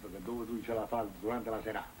significa dove tu ce la fa durante la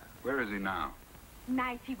serata. Where is he now?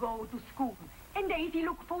 Nights he go to school. And days he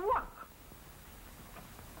look for work.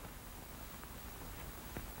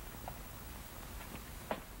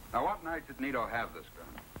 Now, what night did Nito have this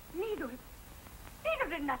gun? Nito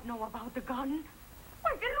did not know about the gun.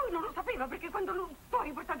 Perché lui non lo sapeva, perché quando lui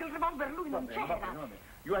poi portato il revolver lui non c'era.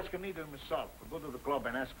 You ask Nito himself. Go to the club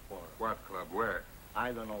and ask for it. What club? Where?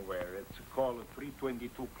 I don't know where. It's called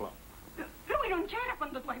 322 Club. Lui non c'era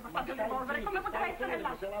quando tu hai portato il revolver. Come poteva essere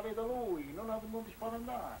là? Se la vedo lui, non ti può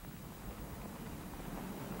andare.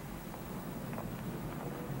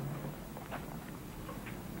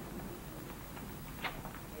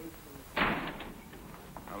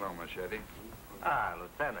 Hello, Machete. Ah,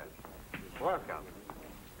 Lieutenant. Welcome.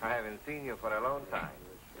 I haven't seen you for a long time.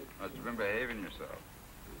 Must have been behaving yourself.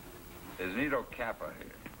 Is Nito Kappa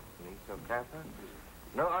here? Nito Kappa?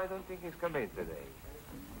 No, I don't think he's come in today.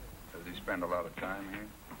 Does he spend a lot of time here?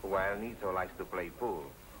 Well, Nito likes to play pool.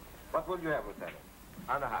 What will you have, Lieutenant?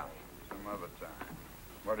 On the house? Some other time.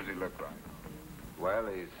 What does he look like? Well,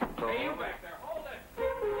 he's tall. Hey, you back there, hold it!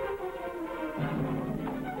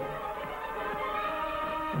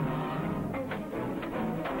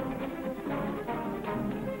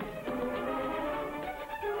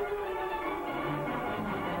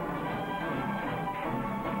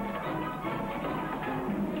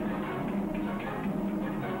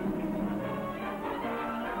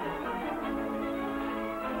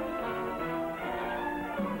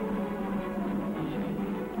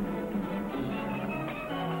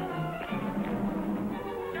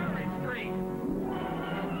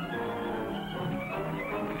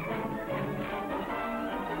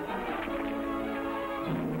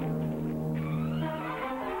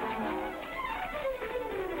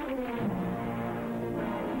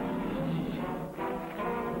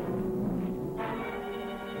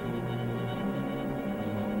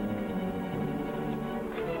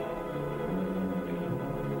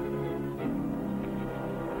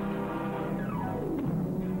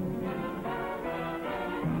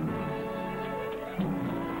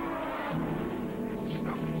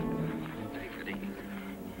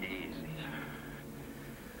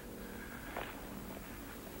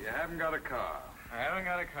 Got a car. I haven't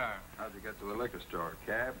got a car. How'd you get to the liquor store?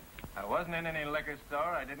 Cab? I wasn't in any liquor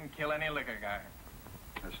store. I didn't kill any liquor guy.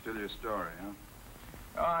 That's still your story, huh?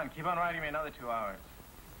 Go on. Keep on writing me another 2 hours.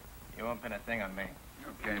 You won't pin a thing on me.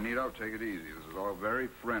 Okay, Nito, take it easy. This is all very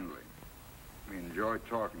friendly. We enjoy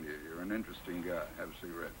talking to you. You're an interesting guy. Have a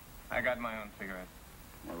cigarette. I got my own cigarette.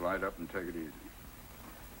 Well, light up and take it easy.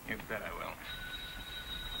 You bet I will.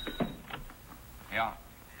 Yeah.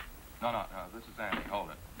 No, this is Andy. Hold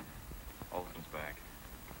it. Olson's back.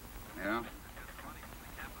 Yeah?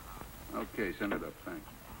 Okay, send it up, thanks.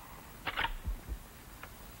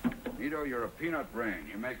 Nito, you're a peanut brain.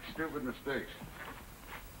 You make stupid mistakes.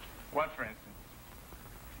 What, for instance?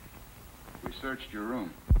 We searched your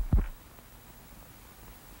room.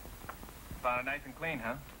 Found it nice and clean,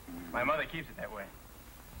 huh? My mother keeps it that way.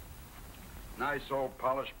 Nice old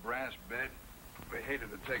polished brass bed. We hated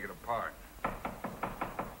to take it apart.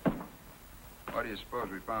 Why do you suppose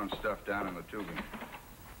we found stuff down in the tubing?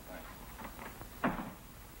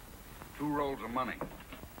 2 rolls of money.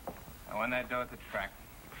 I won that dough at the track.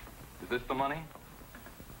 Is this the money?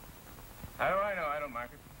 How do I know? I don't mark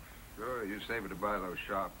it. Sure, you save it to buy those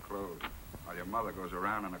sharp clothes. While your mother goes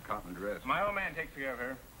around in a cotton dress. My old man takes care of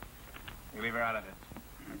her. You leave her out of it.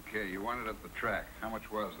 Okay, you want it at the track. How much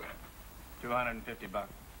was that? $250.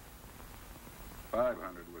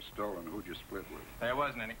 500 was stolen. Who'd you split with? There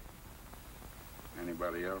wasn't any.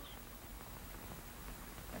 Anybody else?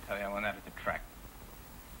 I tell you, I won that at the track.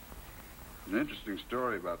 An interesting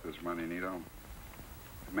story about this money, Nito.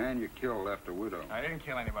 The man you killed left a widow. I didn't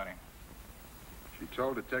kill anybody. She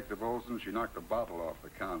told Detective Olson she knocked a bottle off the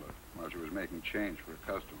counter while she was making change for a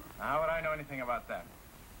customer. How would I know anything about that?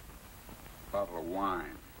 Bottle of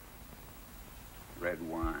wine. Red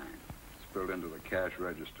wine. Spilled into the cash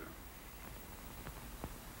register.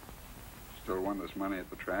 Still won this money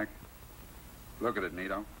at the track? Look at it,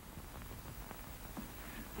 Nito.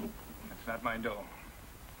 That's not my dough.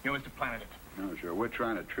 You must have planted it. No, sure. We're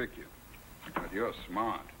trying to trick you. But you're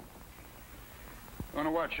smart. You want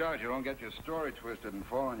to watch out you don't get your story twisted and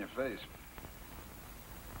fall on your face.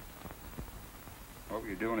 What were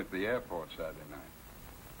you doing at the airport Saturday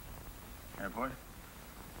night? Airport?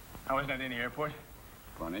 I wasn't in the airport.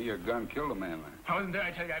 Funny, your gun killed a man there. I wasn't there,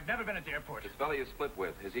 I tell you. I've never been at the airport. This fellow you split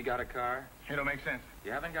with, has he got a car? It don't make sense.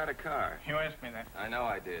 You haven't got a car. You asked me that. I know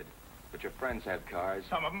I did. But your friends have cars.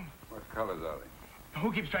 Some of them. What colors are they?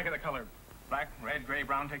 Who keeps track of the color? Black, red, gray,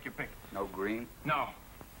 brown, take your pick. No green? No.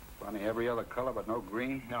 Funny, every other color but no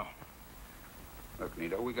green? No. Look,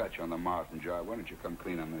 Nito, we got you on the Martin job. Why don't you come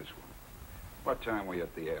clean on this one? What time were you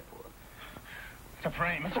at the airport? It's a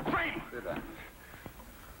frame. It's a frame! Sit down.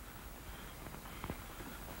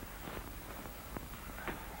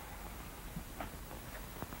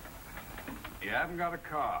 You haven't got a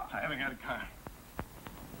car. I haven't got a car.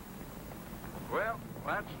 Well,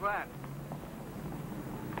 that's that.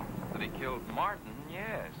 That he killed Martin,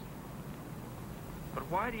 yes. But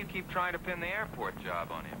why do you keep trying to pin the airport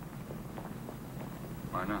job on him?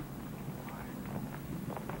 Why not?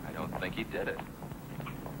 I don't think he did it.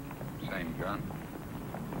 Same gun.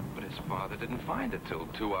 But his father didn't find it till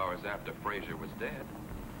 2 hours after Frazier was dead.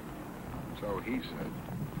 So he said.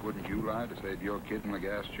 Wouldn't you lie to save your kid in the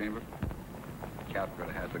gas chamber? Cap could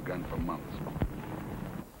have had the gun for months.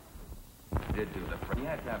 He did do the... He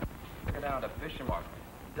had to take it down to fishing market.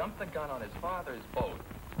 Dumped the gun on his father's boat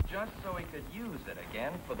just so he could use it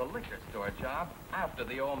again for the liquor store job after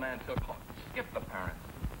the old man took off. Skip the parents.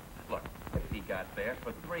 Look, if he got there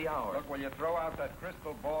for 3 hours... Look, will you throw out that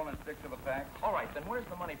crystal ball and stick to the facts? All right, then where's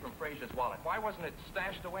the money from Frazier's wallet? Why wasn't it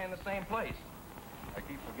stashed away in the same place? I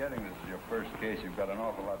keep forgetting this is your first case. You've got an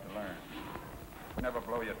awful lot to learn. Never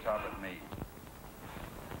blow your top at me.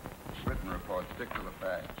 Written report, stick to the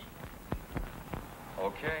facts.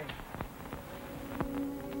 Okay.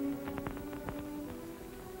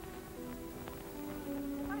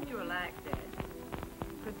 Why don't you relax, Dad?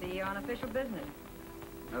 Could be unofficial business.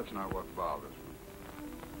 That's not what bothers me.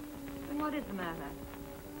 Then what is the matter?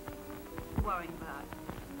 Worrying about?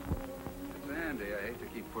 It's Andy. I hate to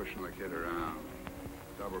keep pushing the kid around.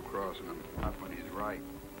 Double-crossing him, not when he's right.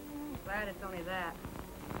 I'm glad it's only that.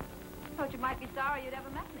 I thought you might be sorry you'd ever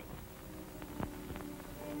met me.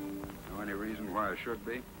 Know any reason why I should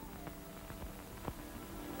be?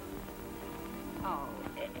 Oh,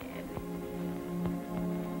 Ed.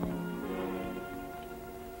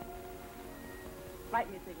 Light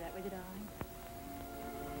me a cigarette, will you, darling?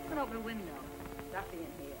 Put open a window. Stuffy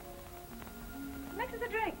in here. Mix us a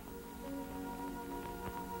drink.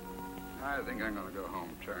 I think I'm going to go home,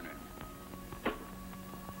 turn in.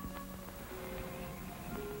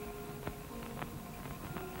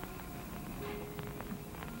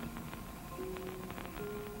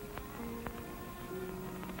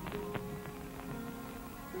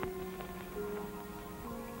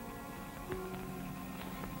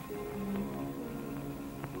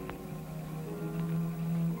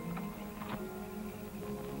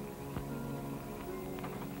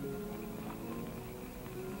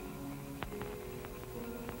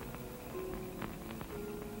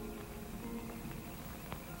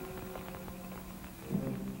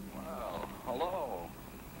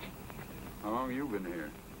 You been here?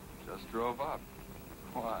 Just drove up.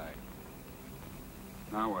 Why?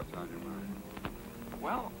 Now what's on your mind?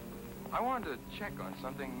 Well, I wanted to check on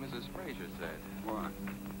something Mrs. Frazier said. What?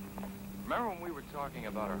 Remember when we were talking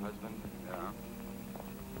about her husband? Yeah.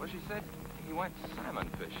 Well, she said he went salmon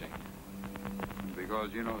fishing.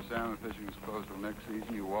 Because you know salmon fishing is closed till next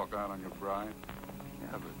season, you walk out on your bride?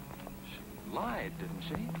 Yeah, but she lied, didn't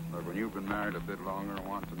she? But when you've been married a bit longer and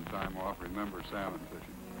want some time off, remember salmon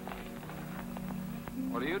fishing.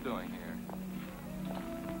 What are you doing here?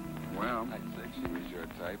 Well... I'd said she was your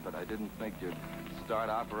type, but I didn't think you'd start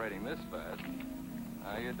operating this fast.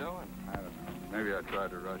 How you doing? I don't know. Maybe I tried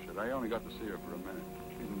to rush it. I only got to see her for a minute.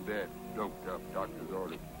 She's in bed, doped up, doctor's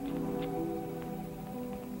orders.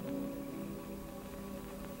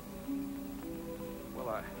 Well,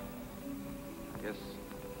 I guess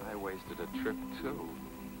I wasted a trip, too.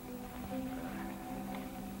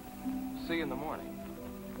 See you in the morning.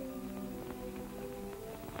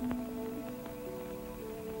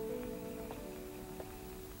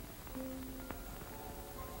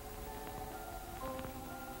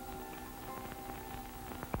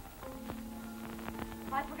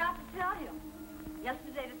 I forgot to tell you.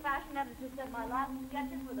 Yesterday, the fashion editor said my last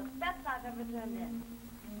sketches were the best I've ever turned in.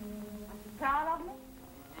 Are you proud of me?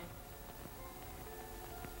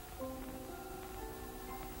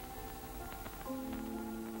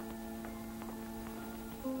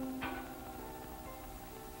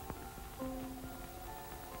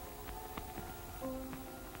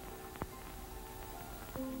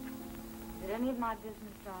 Is it any of my business,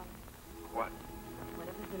 darling? What?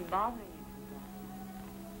 Whatever's been bothering you so bad.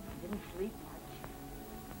 I didn't sleep much.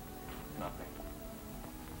 Nothing.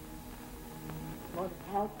 Want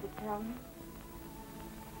to help to tell me?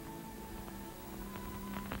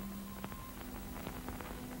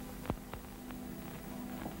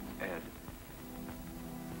 Ed.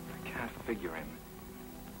 I can't figure him.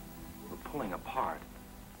 We're pulling apart.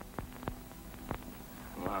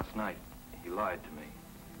 And last night, he lied to me.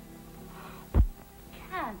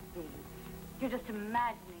 Can't be. You're just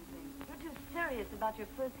imagining things. You're too serious about your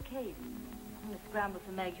first case. I'm going to scramble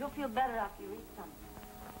some eggs. You'll feel better after you eat some.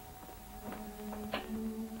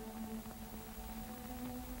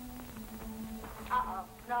 Uh-oh,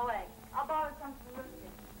 no eggs. I'll borrow some for roasting.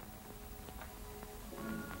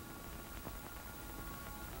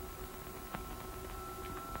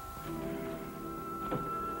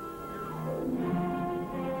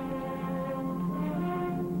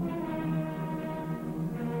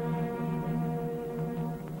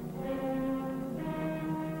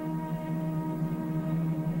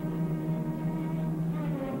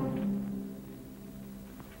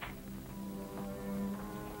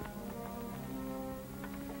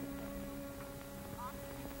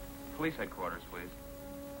 Police headquarters, please.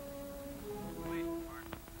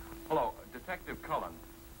 Hello, Detective Cullen.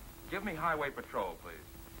 Give me Highway Patrol, please.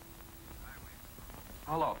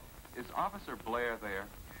 Hello, is Officer Blair there?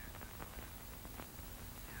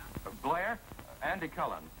 Blair? Andy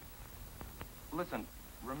Cullen. Listen,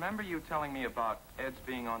 remember you telling me about Ed's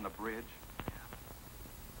being on the bridge?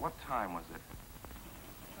 What time was it?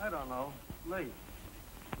 I don't know. Late.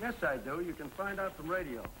 Yes, I do. You can find out from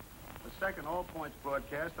radio. The second all-points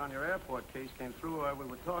broadcast on your airport case came through while we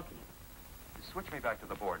were talking. Switch me back to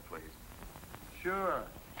the board, please. Sure.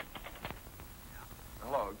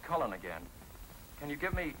 Hello, Cullen again. Can you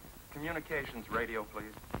give me communications radio,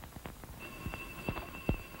 please?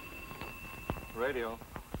 Radio.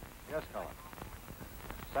 Yes, Cullen.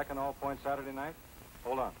 Second all point Saturday night?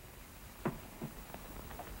 Hold on.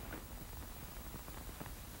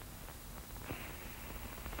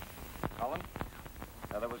 Cullen?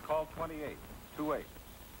 That was call 28, 28.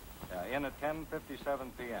 In at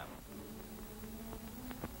 10:57 p.m.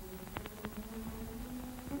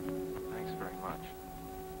 Thanks very much.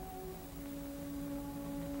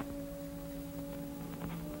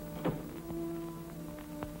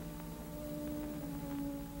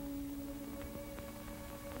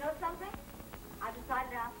 You know something? I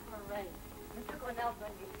decided to ask for a raise. Mr. Cornell's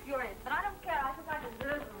going to be furious, but I don't care. I think I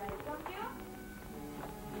deserve a raise, don't you?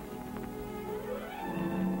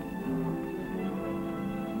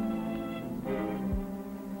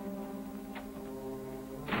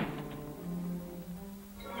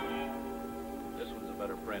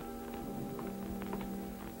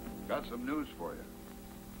 Got some news for you.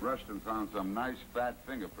 Rustin found some nice fat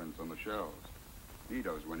fingerprints on the shells.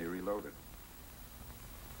 Nito's when he reloaded.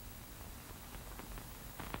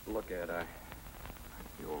 Look, Ed, I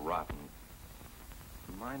feel rotten.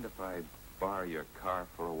 Mind if I borrow your car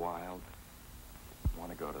for a while? I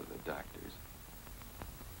want to go to the doctor's.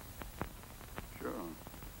 Sure.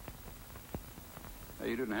 Hey,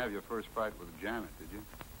 you didn't have your first fight with Janet, did you?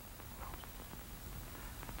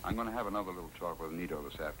 I'm going to have another little talk with Nito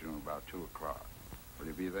this afternoon about 2 o'clock. Will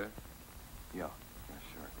you be there? Yeah,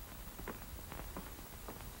 sure.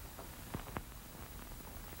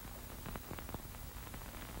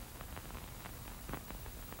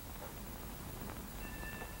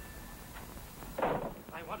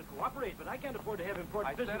 I want to cooperate, but I can't afford to have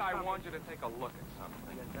important business. I said I want you to take a look at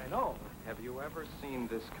something. Yes, I know. Have you ever seen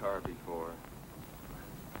this car before?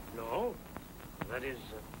 No. That is,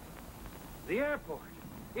 the airport.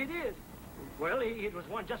 It is. Well, it was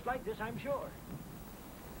one just like this, I'm sure.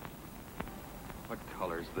 What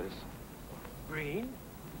color's this? Green?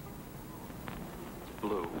 It's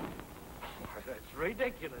blue. Why, that's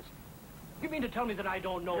ridiculous. You mean to tell me that I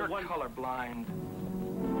don't know You're one... colorblind.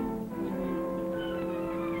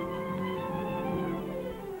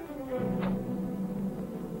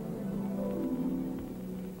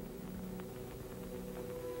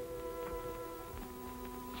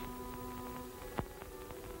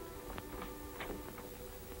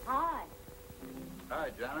 Hi. Hi,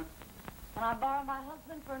 Janet. Can I borrow my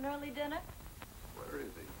husband for an early dinner? Where is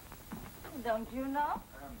he? Don't you know?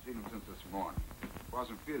 I haven't seen him since this morning.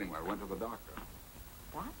 Wasn't feeling well. Went to the doctor.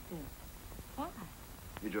 Doctor? Why?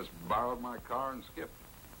 He just borrowed my car and skipped.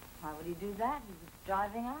 Why would he do that? He was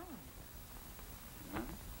driving out. Huh?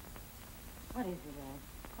 What is it, Ed?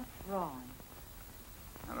 What's wrong?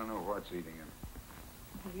 I don't know what's eating him.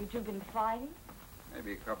 Have you two been fighting?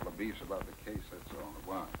 Maybe a couple of beefs about the case, that's all.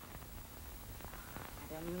 Why?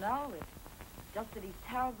 I don't know. It's just that he's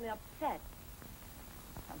terribly upset.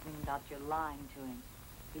 Something about your lying to him.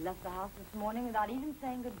 He left the house this morning without even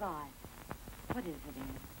saying goodbye. What is it,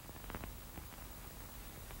 Ed?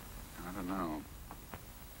 I don't know.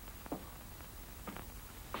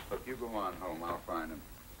 Look, you go on home. I'll find him.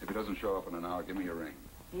 If he doesn't show up in an hour, give me a ring.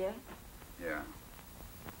 Yeah? Yeah.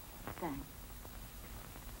 Thanks.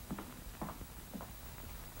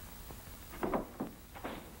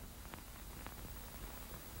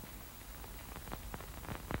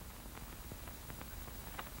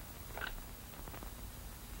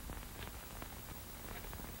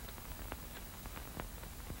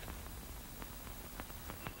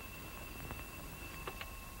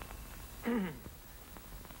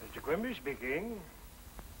 Mr. Quimby speaking.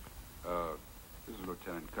 This is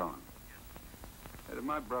Lieutenant Cohen. Hey, did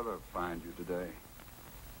my brother find you today?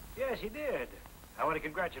 Yes, he did. I want to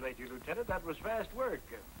congratulate you, Lieutenant. That was fast work.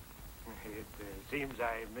 It seems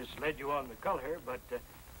I misled you on the color, but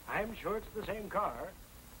I'm sure it's the same car,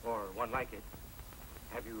 or one like it.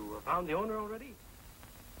 Have you found the owner already?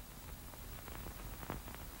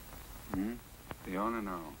 Hmm? The owner?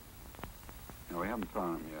 No. No, we haven't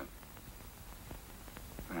found him yet.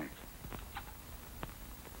 Thanks.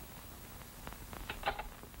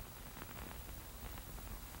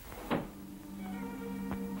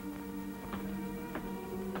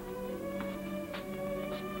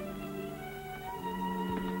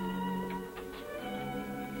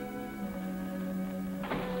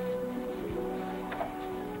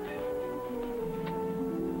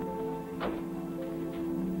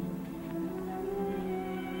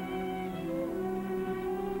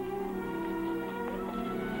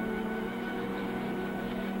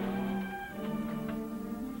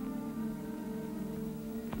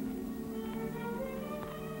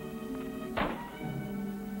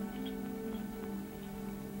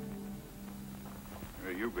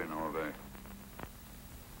 Where you been all day?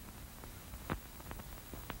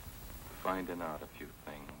 Finding out a few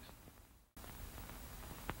things.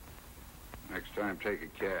 Next time, take a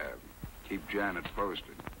cab. Keep Janet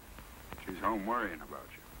posted. She's home worrying about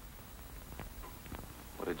you.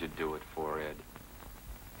 What did you do it for, Ed?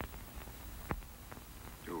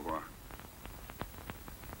 Do what?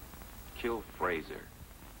 Kill Fraser.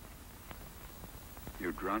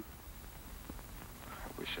 You drunk?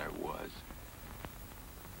 I wish I was.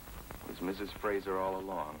 Was Mrs. Fraser all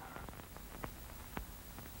along?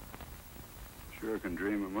 Sure can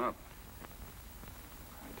dream him up.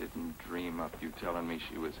 I didn't dream up you telling me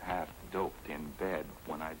she was half doped in bed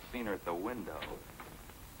when I'd seen her at the window.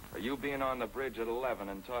 Or you being on the bridge at 11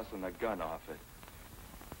 and tossing the gun off it.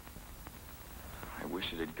 I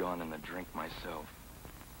wish it had gone in the drink myself.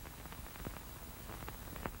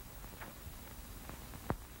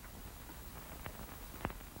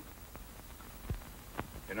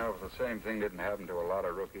 You know, if the same thing didn't happen to a lot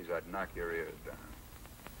of rookies, I'd knock your ears down.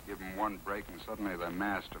 Give them one break and suddenly they're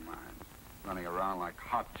masterminds, running around like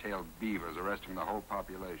hot-tailed beavers, arresting the whole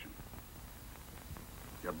population.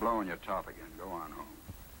 You're blowing your top again. Go on home.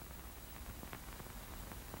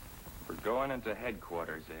 We're going into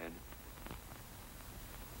headquarters, Ed.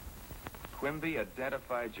 Quimby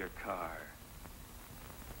identified your car.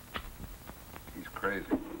 He's crazy.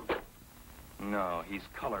 No, he's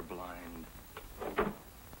colorblind.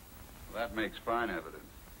 That makes fine evidence.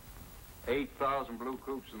 8,000 blue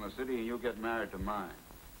coupes in the city and you'll get married to mine.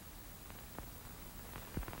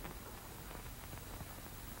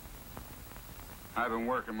 I've been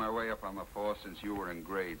working my way up on the force since you were in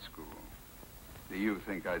grade school. Do you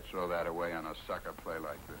think I'd throw that away on a sucker play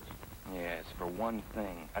like this? Yes, for one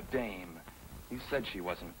thing, a dame. You said she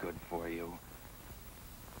wasn't good for you.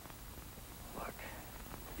 Look,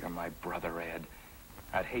 you're my brother, Ed.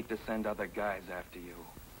 I'd hate to send other guys after you.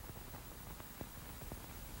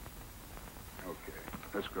 Okay,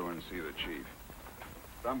 let's go in and see the chief.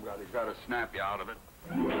 Somebody's got to snap you out of it.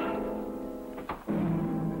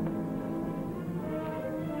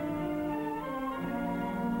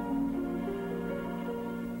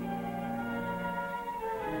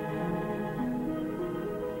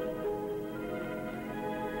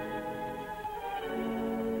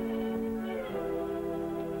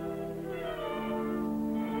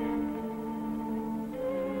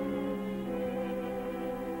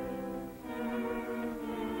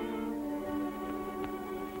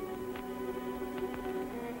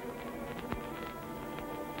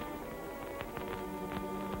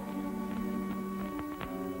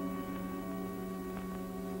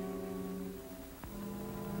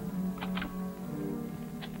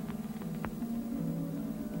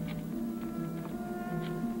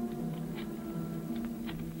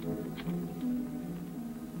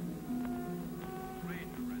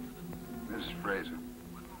 Fraser.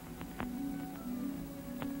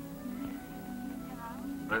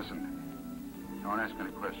 Listen, don't ask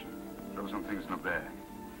any questions. Throw some things in a bag.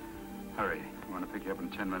 Hurry. I want to pick you up in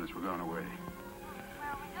 10 minutes. We're going away.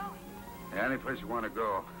 Where are we going? Yeah, any place you want to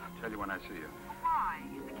go. I'll tell you when I see you. Why?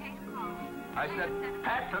 Is the case closed? I said,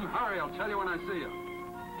 pack and hurry. I'll tell you when I see you.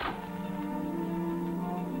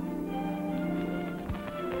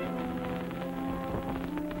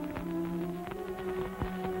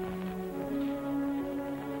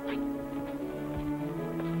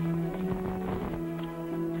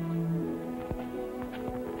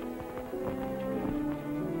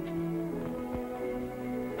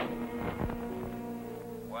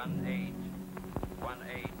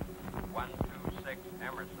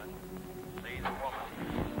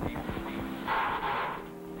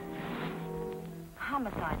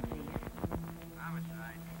 Homicide, please.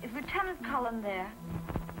 Homicide. Is Lieutenant Cullen there?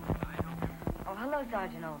 Oh, hello,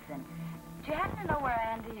 Sergeant Olson. Do you happen to know where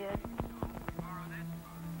Andy is?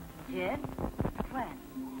 Did? When?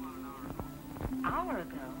 Hour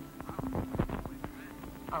ago.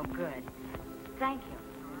 Oh, good. Thank you.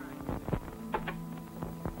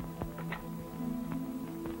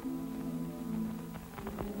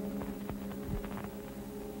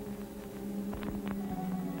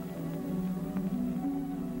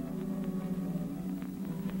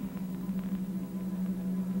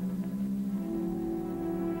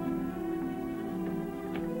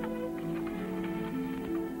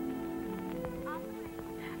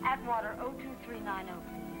 Atwater 02390, please.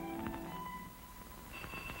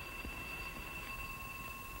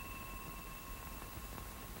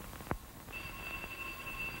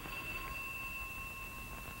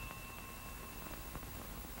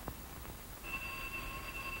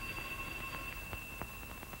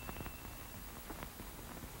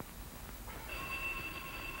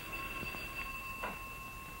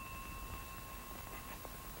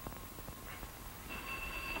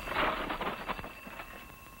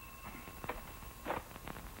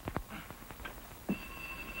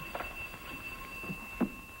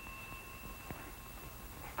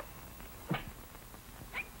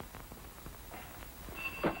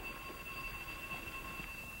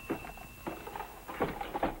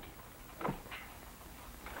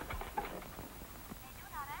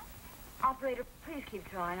 Operator, please keep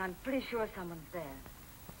trying. I'm pretty sure someone's there.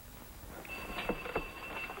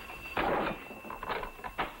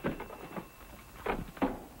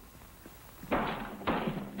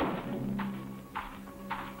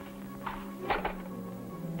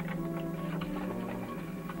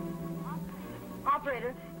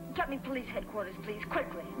 Operator, get me police headquarters, please,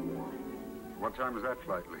 quickly. What time does that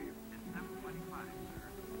flight leave? It's 7:25, sir.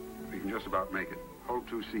 We can just about make it. Hold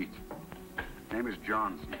 2 seats. Name is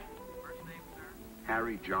Johnson. First name, sir?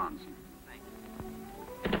 Harry Johnson. Thank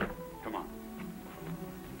you. Come on.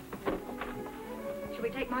 Shall we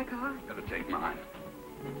take my car? Better take mine.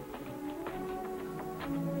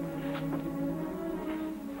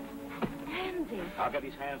 Andy. I'll get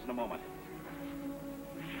his hands in a moment.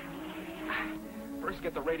 First,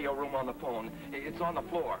 get the radio room on the phone. It's on the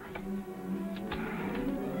floor.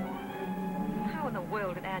 How in the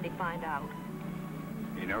world did Andy find out?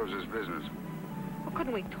 He knows his business. Well,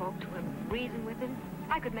 couldn't we talk to him, reason with him?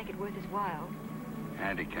 I could make it worth his while.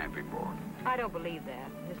 Andy can't be bought. I don't believe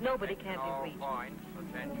that. There's nobody can't be reached.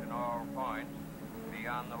 Attention all points. Be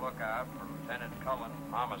on the lookout for Lieutenant Cullen,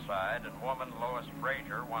 homicide, and woman Lois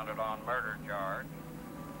Frazier wanted on murder charge.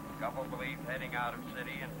 Couple believed heading out of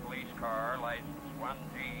city in police car, license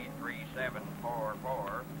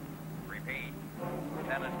 1G3744. Repeat.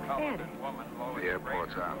 Lieutenant Cullen and woman Lois The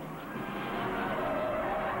airport's Frazier. out.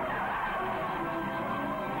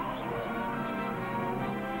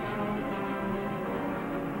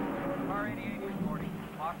 Car 88 reporting.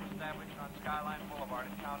 Lock established on Scott Skyline Boulevard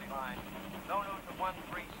at County Line. No news of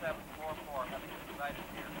 13744 having been sighted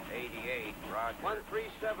here. 88, roger.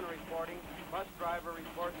 137 reporting. Bus driver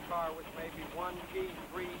reports car with maybe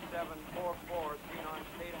 1G3744 seen on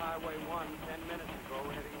State Highway 1 10 minutes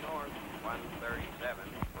ago heading north. 137,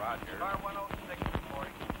 roger. Car 106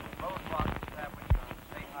 reporting. Roadblock established on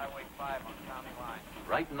State Highway 5 on County Line.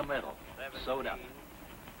 Right in the middle. 17, Sewed up.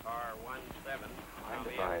 Car 17. Mind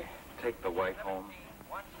if I take the wife home?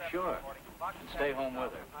 Sure. And stay home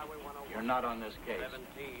with her. You're not on this case.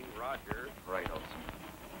 17, roger. Right, Olson.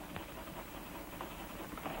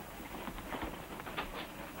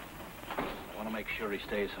 I want to make sure he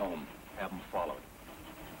stays home. Have him followed.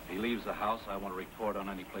 If he leaves the house, I want to report on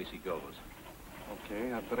any place he goes.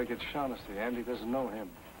 Okay, I'd better get Shaughnessy. Andy doesn't know him.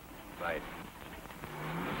 Right.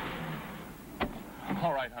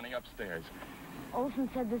 All right, honey, upstairs. Olson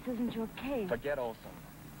said this isn't your case. Forget Olson.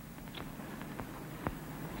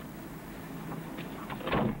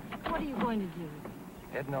 What are you going to do?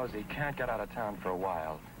 Ed knows he can't get out of town for a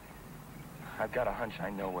while. I've got a hunch I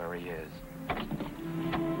know where he is. Do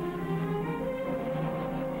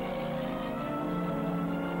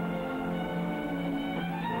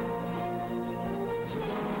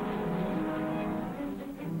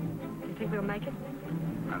you think we'll make it?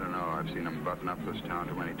 I don't know. I've seen them button up this town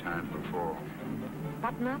too many times before.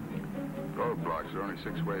 Button up? Roadblocks are only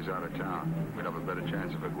 6 ways out of town. We'd have a better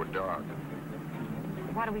chance if it were dark.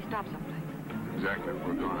 Why don't we stop someplace? Exactly what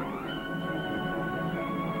we're going to do.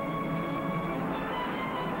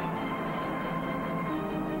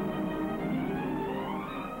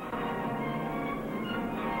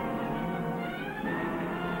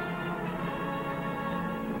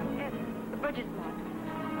 Ed, the bridge is blocked.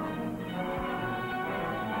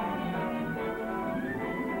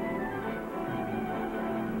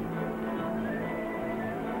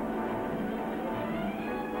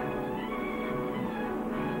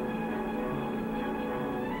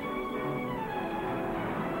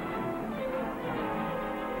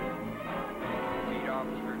 Lead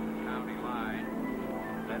officer to County Line.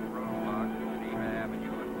 That roadblock is Geneva Avenue.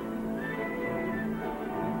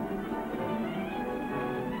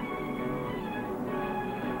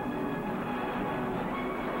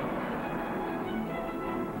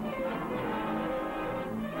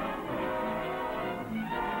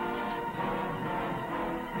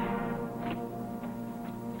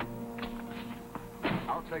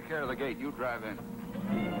 I'll take care of the gate. You drive in.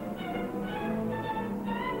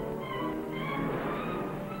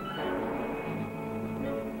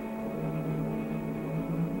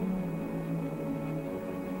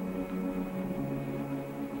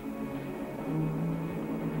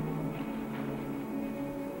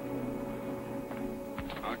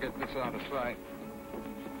 I'll get this out of sight.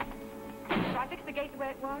 Shall I fix the gate the way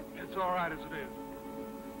it was? It's all right as it is.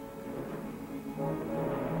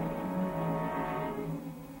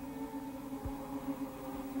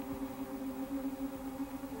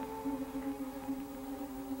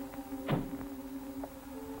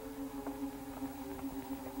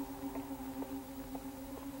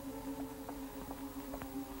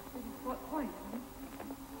 What point? I've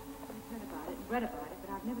heard about it and read about it, but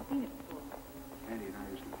I've never seen it before. Andy and I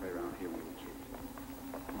used to play around here when we were kids.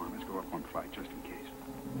 Come on, let's go up one flight just in case.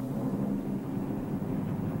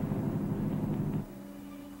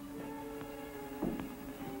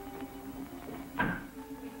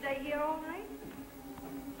 We stay here all night?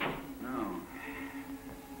 No.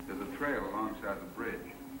 There's a trail alongside the bridge.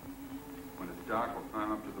 When it's dark, we'll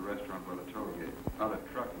climb up to the restaurant by the toll gate. Other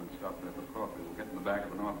truckmen stop there for coffee. We'll get in the back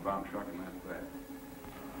of a northbound truck and that's that.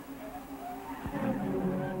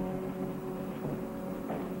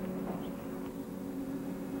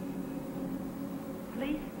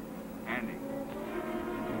 Police? Andy.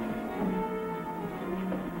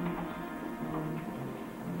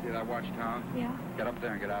 See that watchtower? Yeah. Get up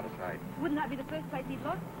there and get out of sight. Wouldn't that be the first place he'd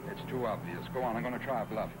look? It's too obvious. Go on, I'm going to try a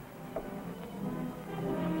bluff.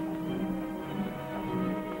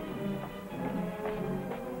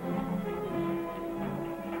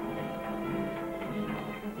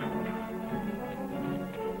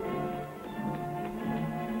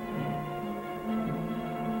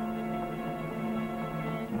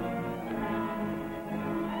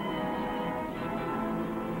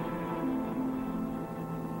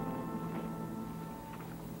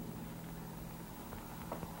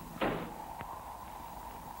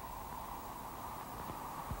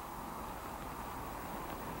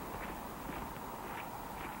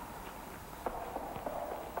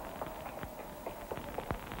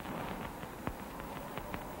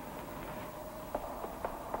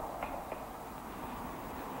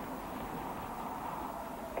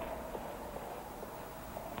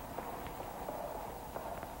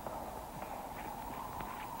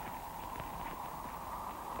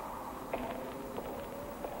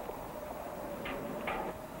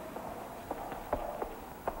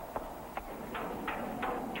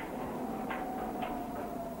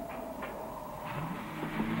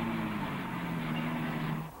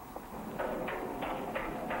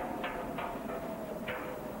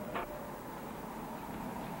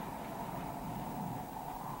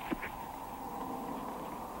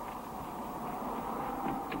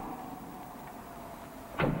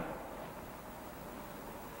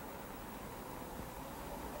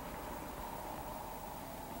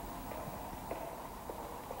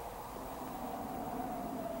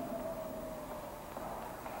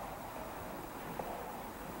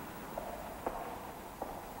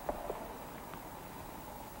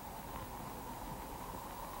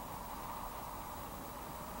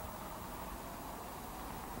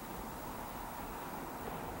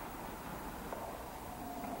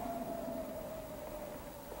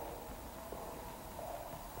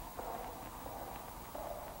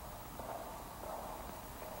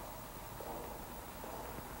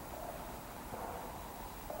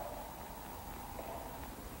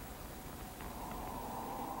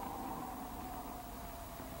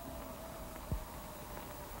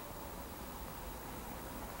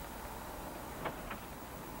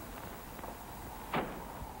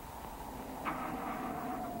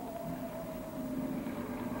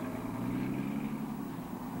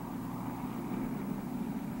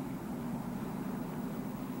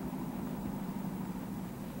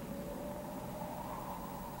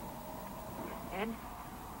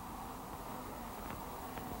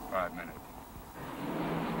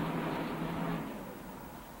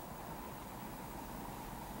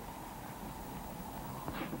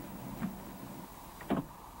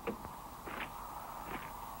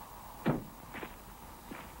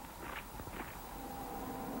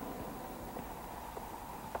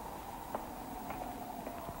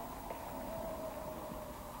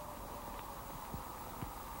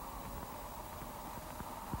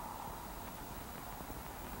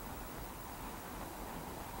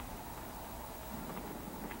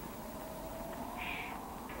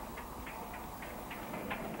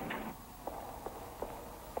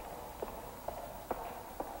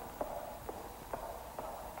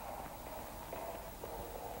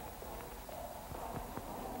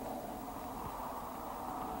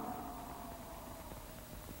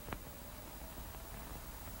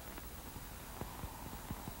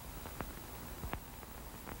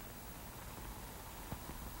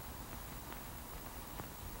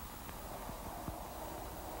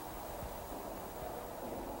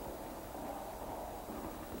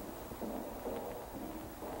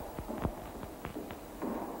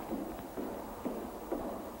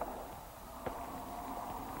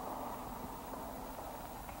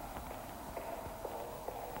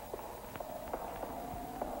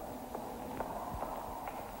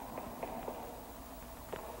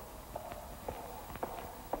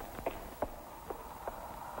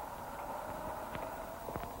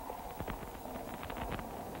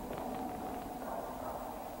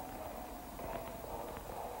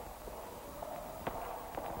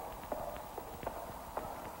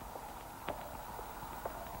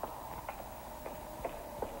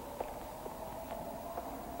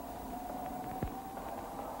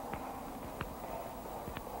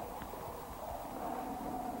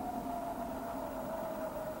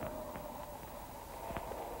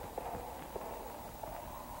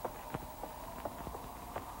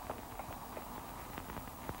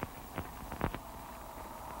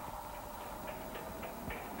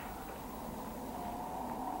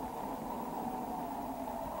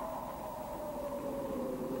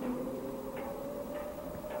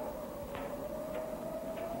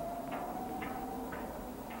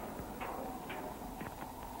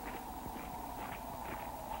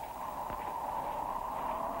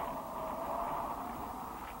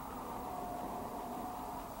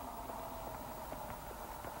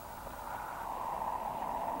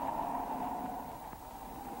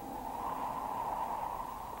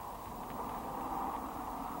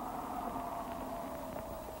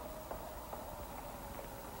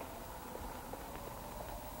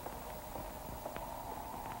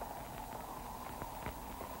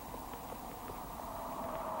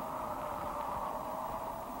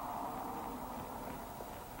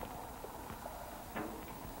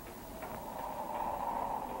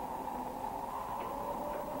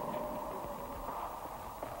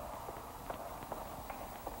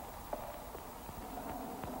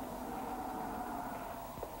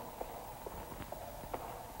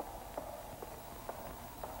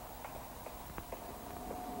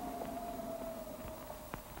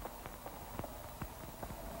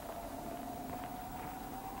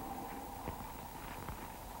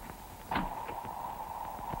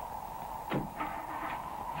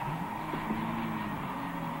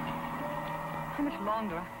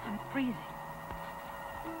 longer. I'm freezing.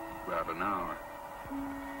 About an hour.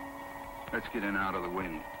 Let's get in out of the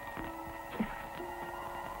wind.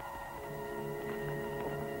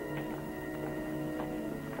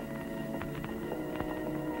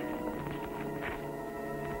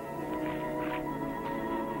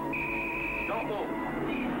 Don't move.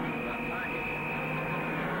 About time you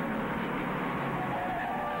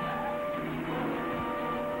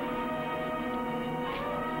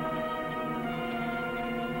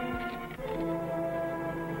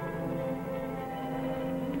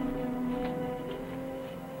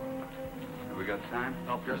Have we got time?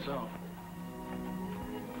 Help yourself.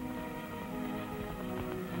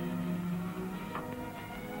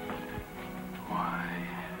 Why?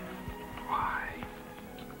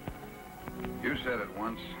 You said it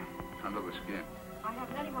once, under the skin. I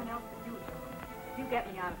haven't anyone else but you, John. You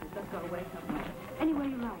get me out of this. Let's go away somewhere. Anywhere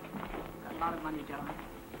you like. Got a lot of money, John.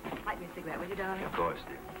 Light me a cigarette, will you, darling? Of course,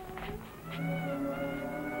 dear.